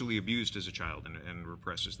sexually abused as a child and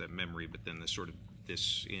represses that memory, but then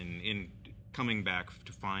in coming back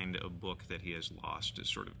to find a book that he has lost is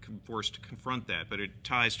sort of forced to confront that. But it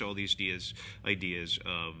ties to all these ideas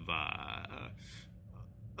of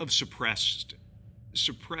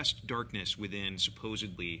suppressed darkness within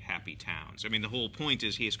supposedly happy towns. I mean, the whole point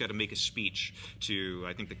is he has got to make a speech to,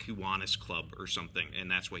 I think, the Kiwanis Club or something, and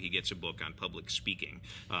that's why he gets a book on public speaking,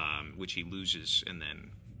 which he loses and then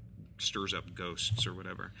stirs up ghosts or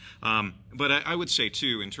whatever. But I would say,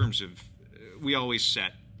 too, in terms of, we always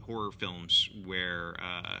set horror films where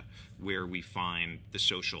we find the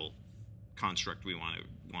social construct we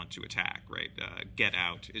want to attack, right? Get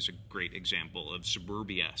Out is a great example of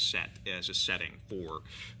suburbia set as a setting for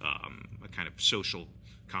a kind of social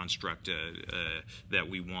construct that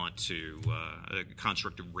we want to, a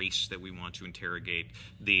construct of race that we want to interrogate.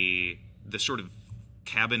 The sort of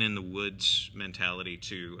cabin in the woods mentality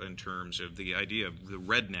too, in terms of the idea of the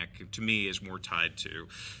redneck, to me is more tied to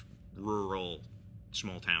rural,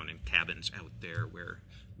 small town and cabins out there where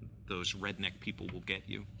those redneck people will get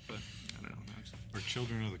you. But I don't know. Or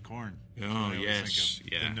Children of the Corn. Oh, I always yes, think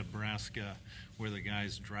of yeah. in Nebraska, where the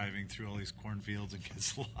guy's driving through all these cornfields and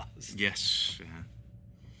gets lost. Yes. Yeah.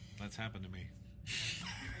 That's happened to me. It's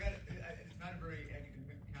not a very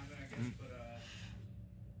academic comment, I guess, but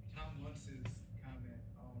Tom Luntz's comment,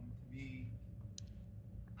 to me,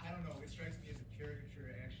 I don't know, it strikes me as a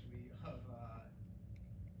caricature, actually, of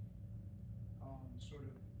sort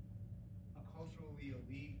of a culturally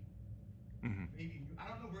elite, maybe, I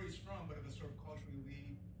don't know where he's from, but of a sort of culturally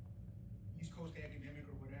elite, East Coast academic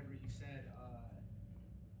or whatever. He said,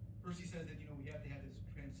 first he says that, we have to have this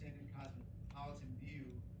transcendent cosmopolitan view,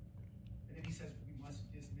 and then he says we must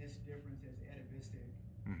dismiss difference as atavistic.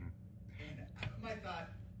 And my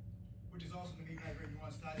thought, which is also maybe not a very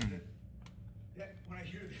nuanced thought, is that when I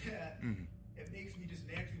hear that, it makes me just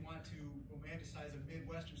naturally want to romanticize a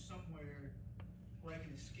Midwestern somewhere where I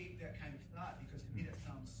can escape that kind of thought, because to me that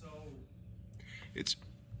sounds so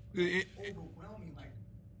overwhelming. Like,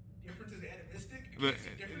 difference is atavistic. artistic. But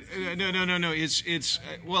no. It's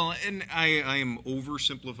well, and I am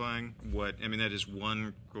oversimplifying what I mean. That is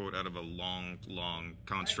one quote out of a long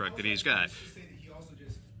construct that he's got. To say that he also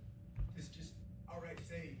just outright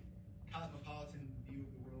say cosmopolitan view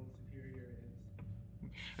of the world superior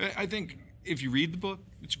is. I think if you read the book,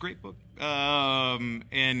 it's a great book,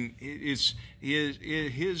 and it's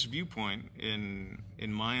his viewpoint in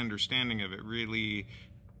my understanding of it really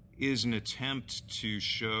is an attempt to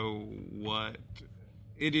show what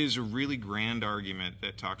it is a really grand argument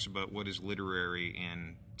that talks about what is literary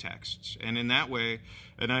in texts, and in that way,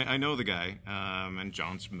 and I know the guy, and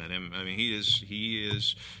John's met him. I mean, he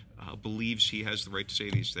is believes he has the right to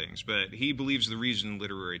say these things, but he believes the reason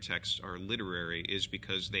literary texts are literary is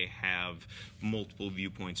because they have multiple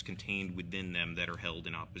viewpoints contained within them that are held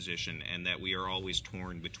in opposition, and that we are always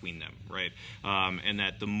torn between them, right? And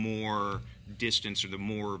that the more distance or the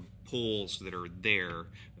more poles that are there,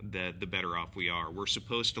 the better off we are. We're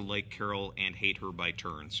supposed to like Carol and hate her by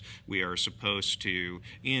turns. We are supposed to,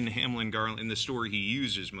 in Hamlin Garland, in the story he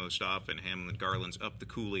uses most often, Hamlin Garland's Up the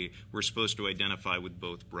Coulee, we're supposed to identify with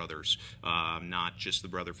both brothers, not just the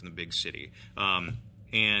brother from the big city.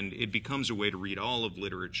 And it becomes a way to read all of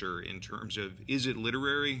literature in terms of, is it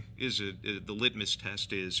literary? Is it the litmus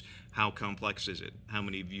test is, how complex is it? How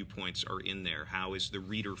many viewpoints are in there? How is the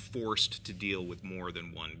reader forced to deal with more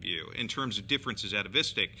than one view? In terms of difference is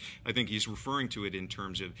atavistic, I think he's referring to it in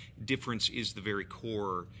terms of difference is the very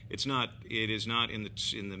core. It is not in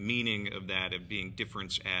the meaning of that of being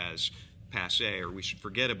difference as passe, or we should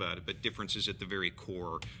forget about it, but difference is at the very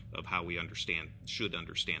core of how we should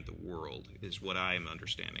understand the world, is what I am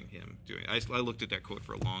understanding him doing. I looked at that quote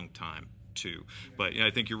for a long time, too. But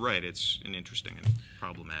I think you're right. It's an interesting and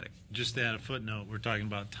problematic. Just to add a footnote, we're talking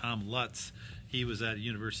about Tom Lutz. He was at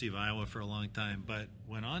University of Iowa for a long time, but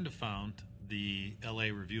went on to found the LA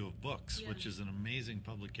Review of Books, which is an amazing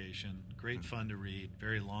publication, great fun to read,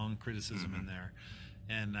 very long criticism in there.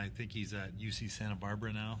 And I think he's at UC Santa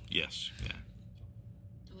Barbara now. Yes, yeah.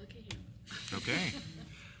 Look at him. Okay.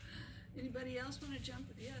 Anybody else want to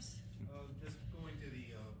jump? Yes. Just going to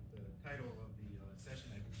the title of the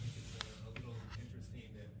session, I think it's a little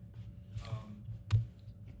interesting that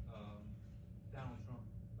Donald Trump,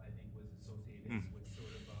 I think, was associated with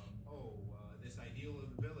sort of this ideal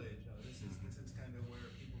of the village. This is kind of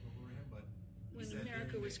where people go for him. But When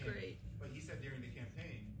America was great. But he said during the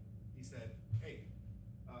campaign, he said, "Hey,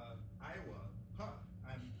 Iowa, I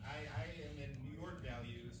am in New York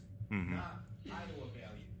values, not Iowa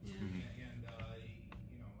values." Yeah. And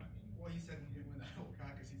well, he said when he didn't win the Iowa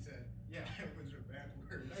caucus, he said, "Yeah, Iowans are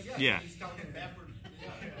backwards." Yeah. He's talking backward.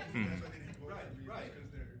 Yeah. That's why they didn't vote for me, right? Because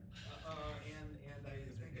they're and I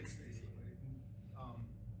think it's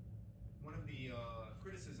one of the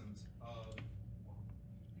criticisms of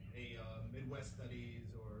a Midwest studies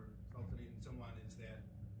or studies and so on is that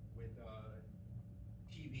with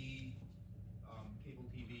TV, cable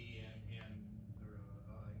TV, and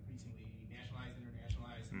increasingly nationalized,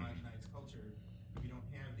 internationalized, homogenized culture, we don't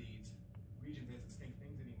have these regions as distinct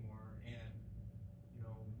things anymore. And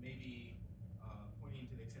maybe pointing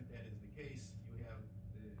to the extent that is the case, you have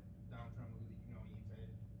the Donald Trump, who he said,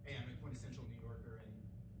 "Hey, I'm a quintessential New Yorker," and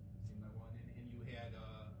seemed like one. And you had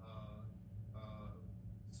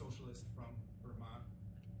socialist from Vermont,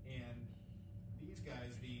 and these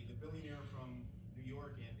guys, the billionaire from New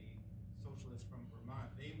York and the socialist from Vermont,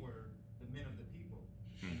 they were the men of the people.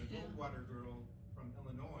 And the Goldwater girl from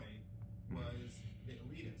Illinois was the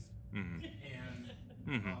elitist. And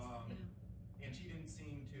and she didn't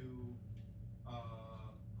seem to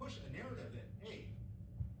push a narrative that, hey,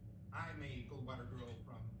 I'm a Goldwater girl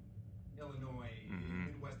from Illinois,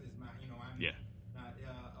 Midwest is my, I'm not,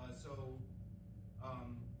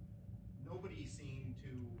 nobody seemed to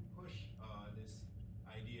push this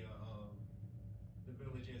idea of the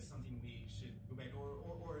village as something we should go back,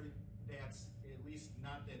 or that's at least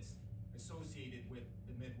not that's associated with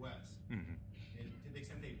the Midwest. And to the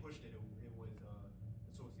extent they pushed it, it was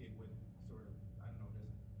associated with sort of, I don't know,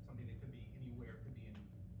 something that could be anywhere. It could be in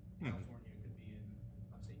California, it could be in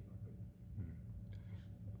upstate New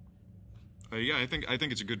York. I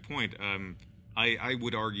think it's a good point. I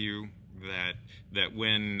would argue that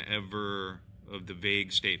whenever of the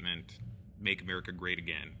vague statement "Make America Great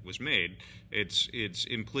Again" was made, it's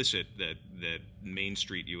implicit that Main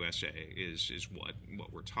Street USA is what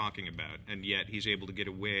we're talking about, and yet he's able to get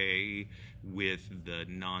away with the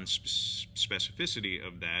non-specificity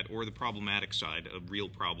of that, or the problematic side of real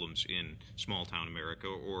problems in small town America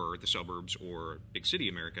or the suburbs or big city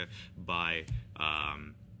America by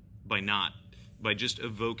just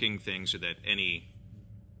evoking things so that any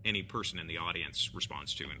any person in the audience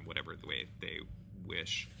responds to in whatever the way they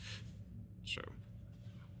wish. So.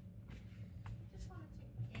 Just wanted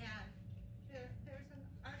to add, there's an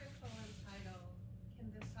article entitled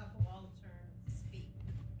 "Can the Subaltern Speak?"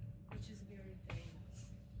 which is very famous.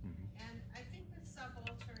 And I think the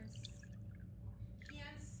subalterns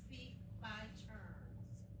can speak by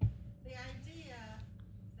turns. The idea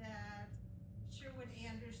that Sherwood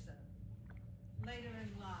Anderson, later in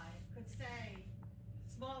life, could say,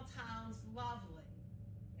 "Small town's lovely,"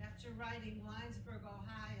 after writing Winesburg,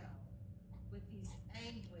 Ohio, with these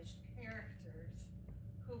anguished characters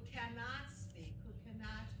who cannot speak, who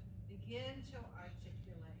cannot begin to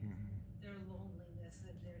articulate their loneliness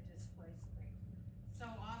and their displacement. So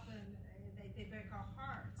often they break our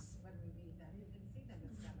hearts when we read them. You can see them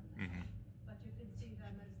as sentimental, but you can see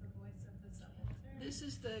them as the voice of the subaltern. This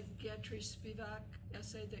is the Gayatri Spivak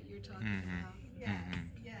essay that you're talking about.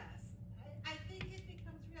 Yes. I think it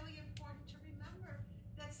becomes really important to remember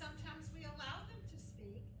that sometimes we allow them to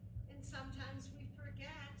speak, and sometimes we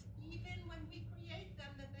forget, even when we create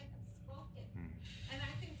them, that they have spoken. And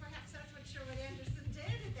I think perhaps that's what Sherwood Anderson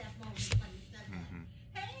did at that moment when he said that.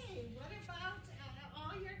 Hey, what about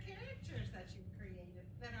all your characters that you've created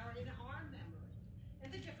that are in our memory? And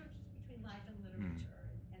the differences between life and literature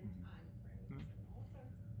and time frames and all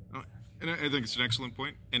sorts of things. And I think it's an excellent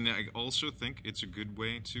point, and I also think it's a good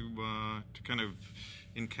way to kind of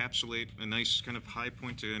encapsulate a nice kind of high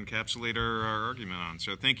point to encapsulate our argument on.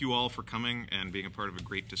 So thank you all for coming and being a part of a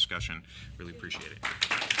great discussion. Really appreciate it.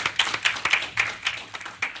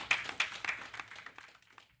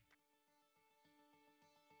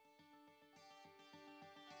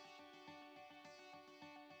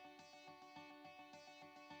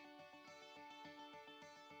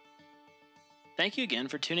 Thank you again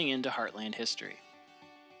for tuning in to Heartland History.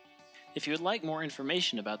 If you would like more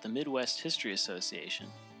information about the Midwest History Association,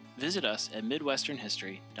 visit us at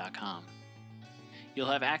midwesternhistory.com. You'll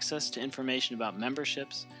have access to information about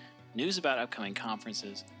memberships, news about upcoming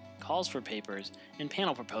conferences, calls for papers, and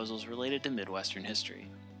panel proposals related to Midwestern history.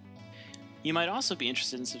 You might also be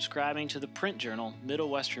interested in subscribing to the print journal Middle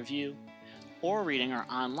West Review or reading our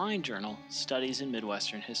online journal Studies in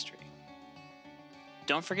Midwestern History.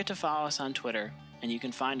 Don't forget to follow us on Twitter, and you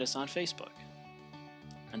can find us on Facebook.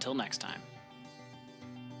 Until next time.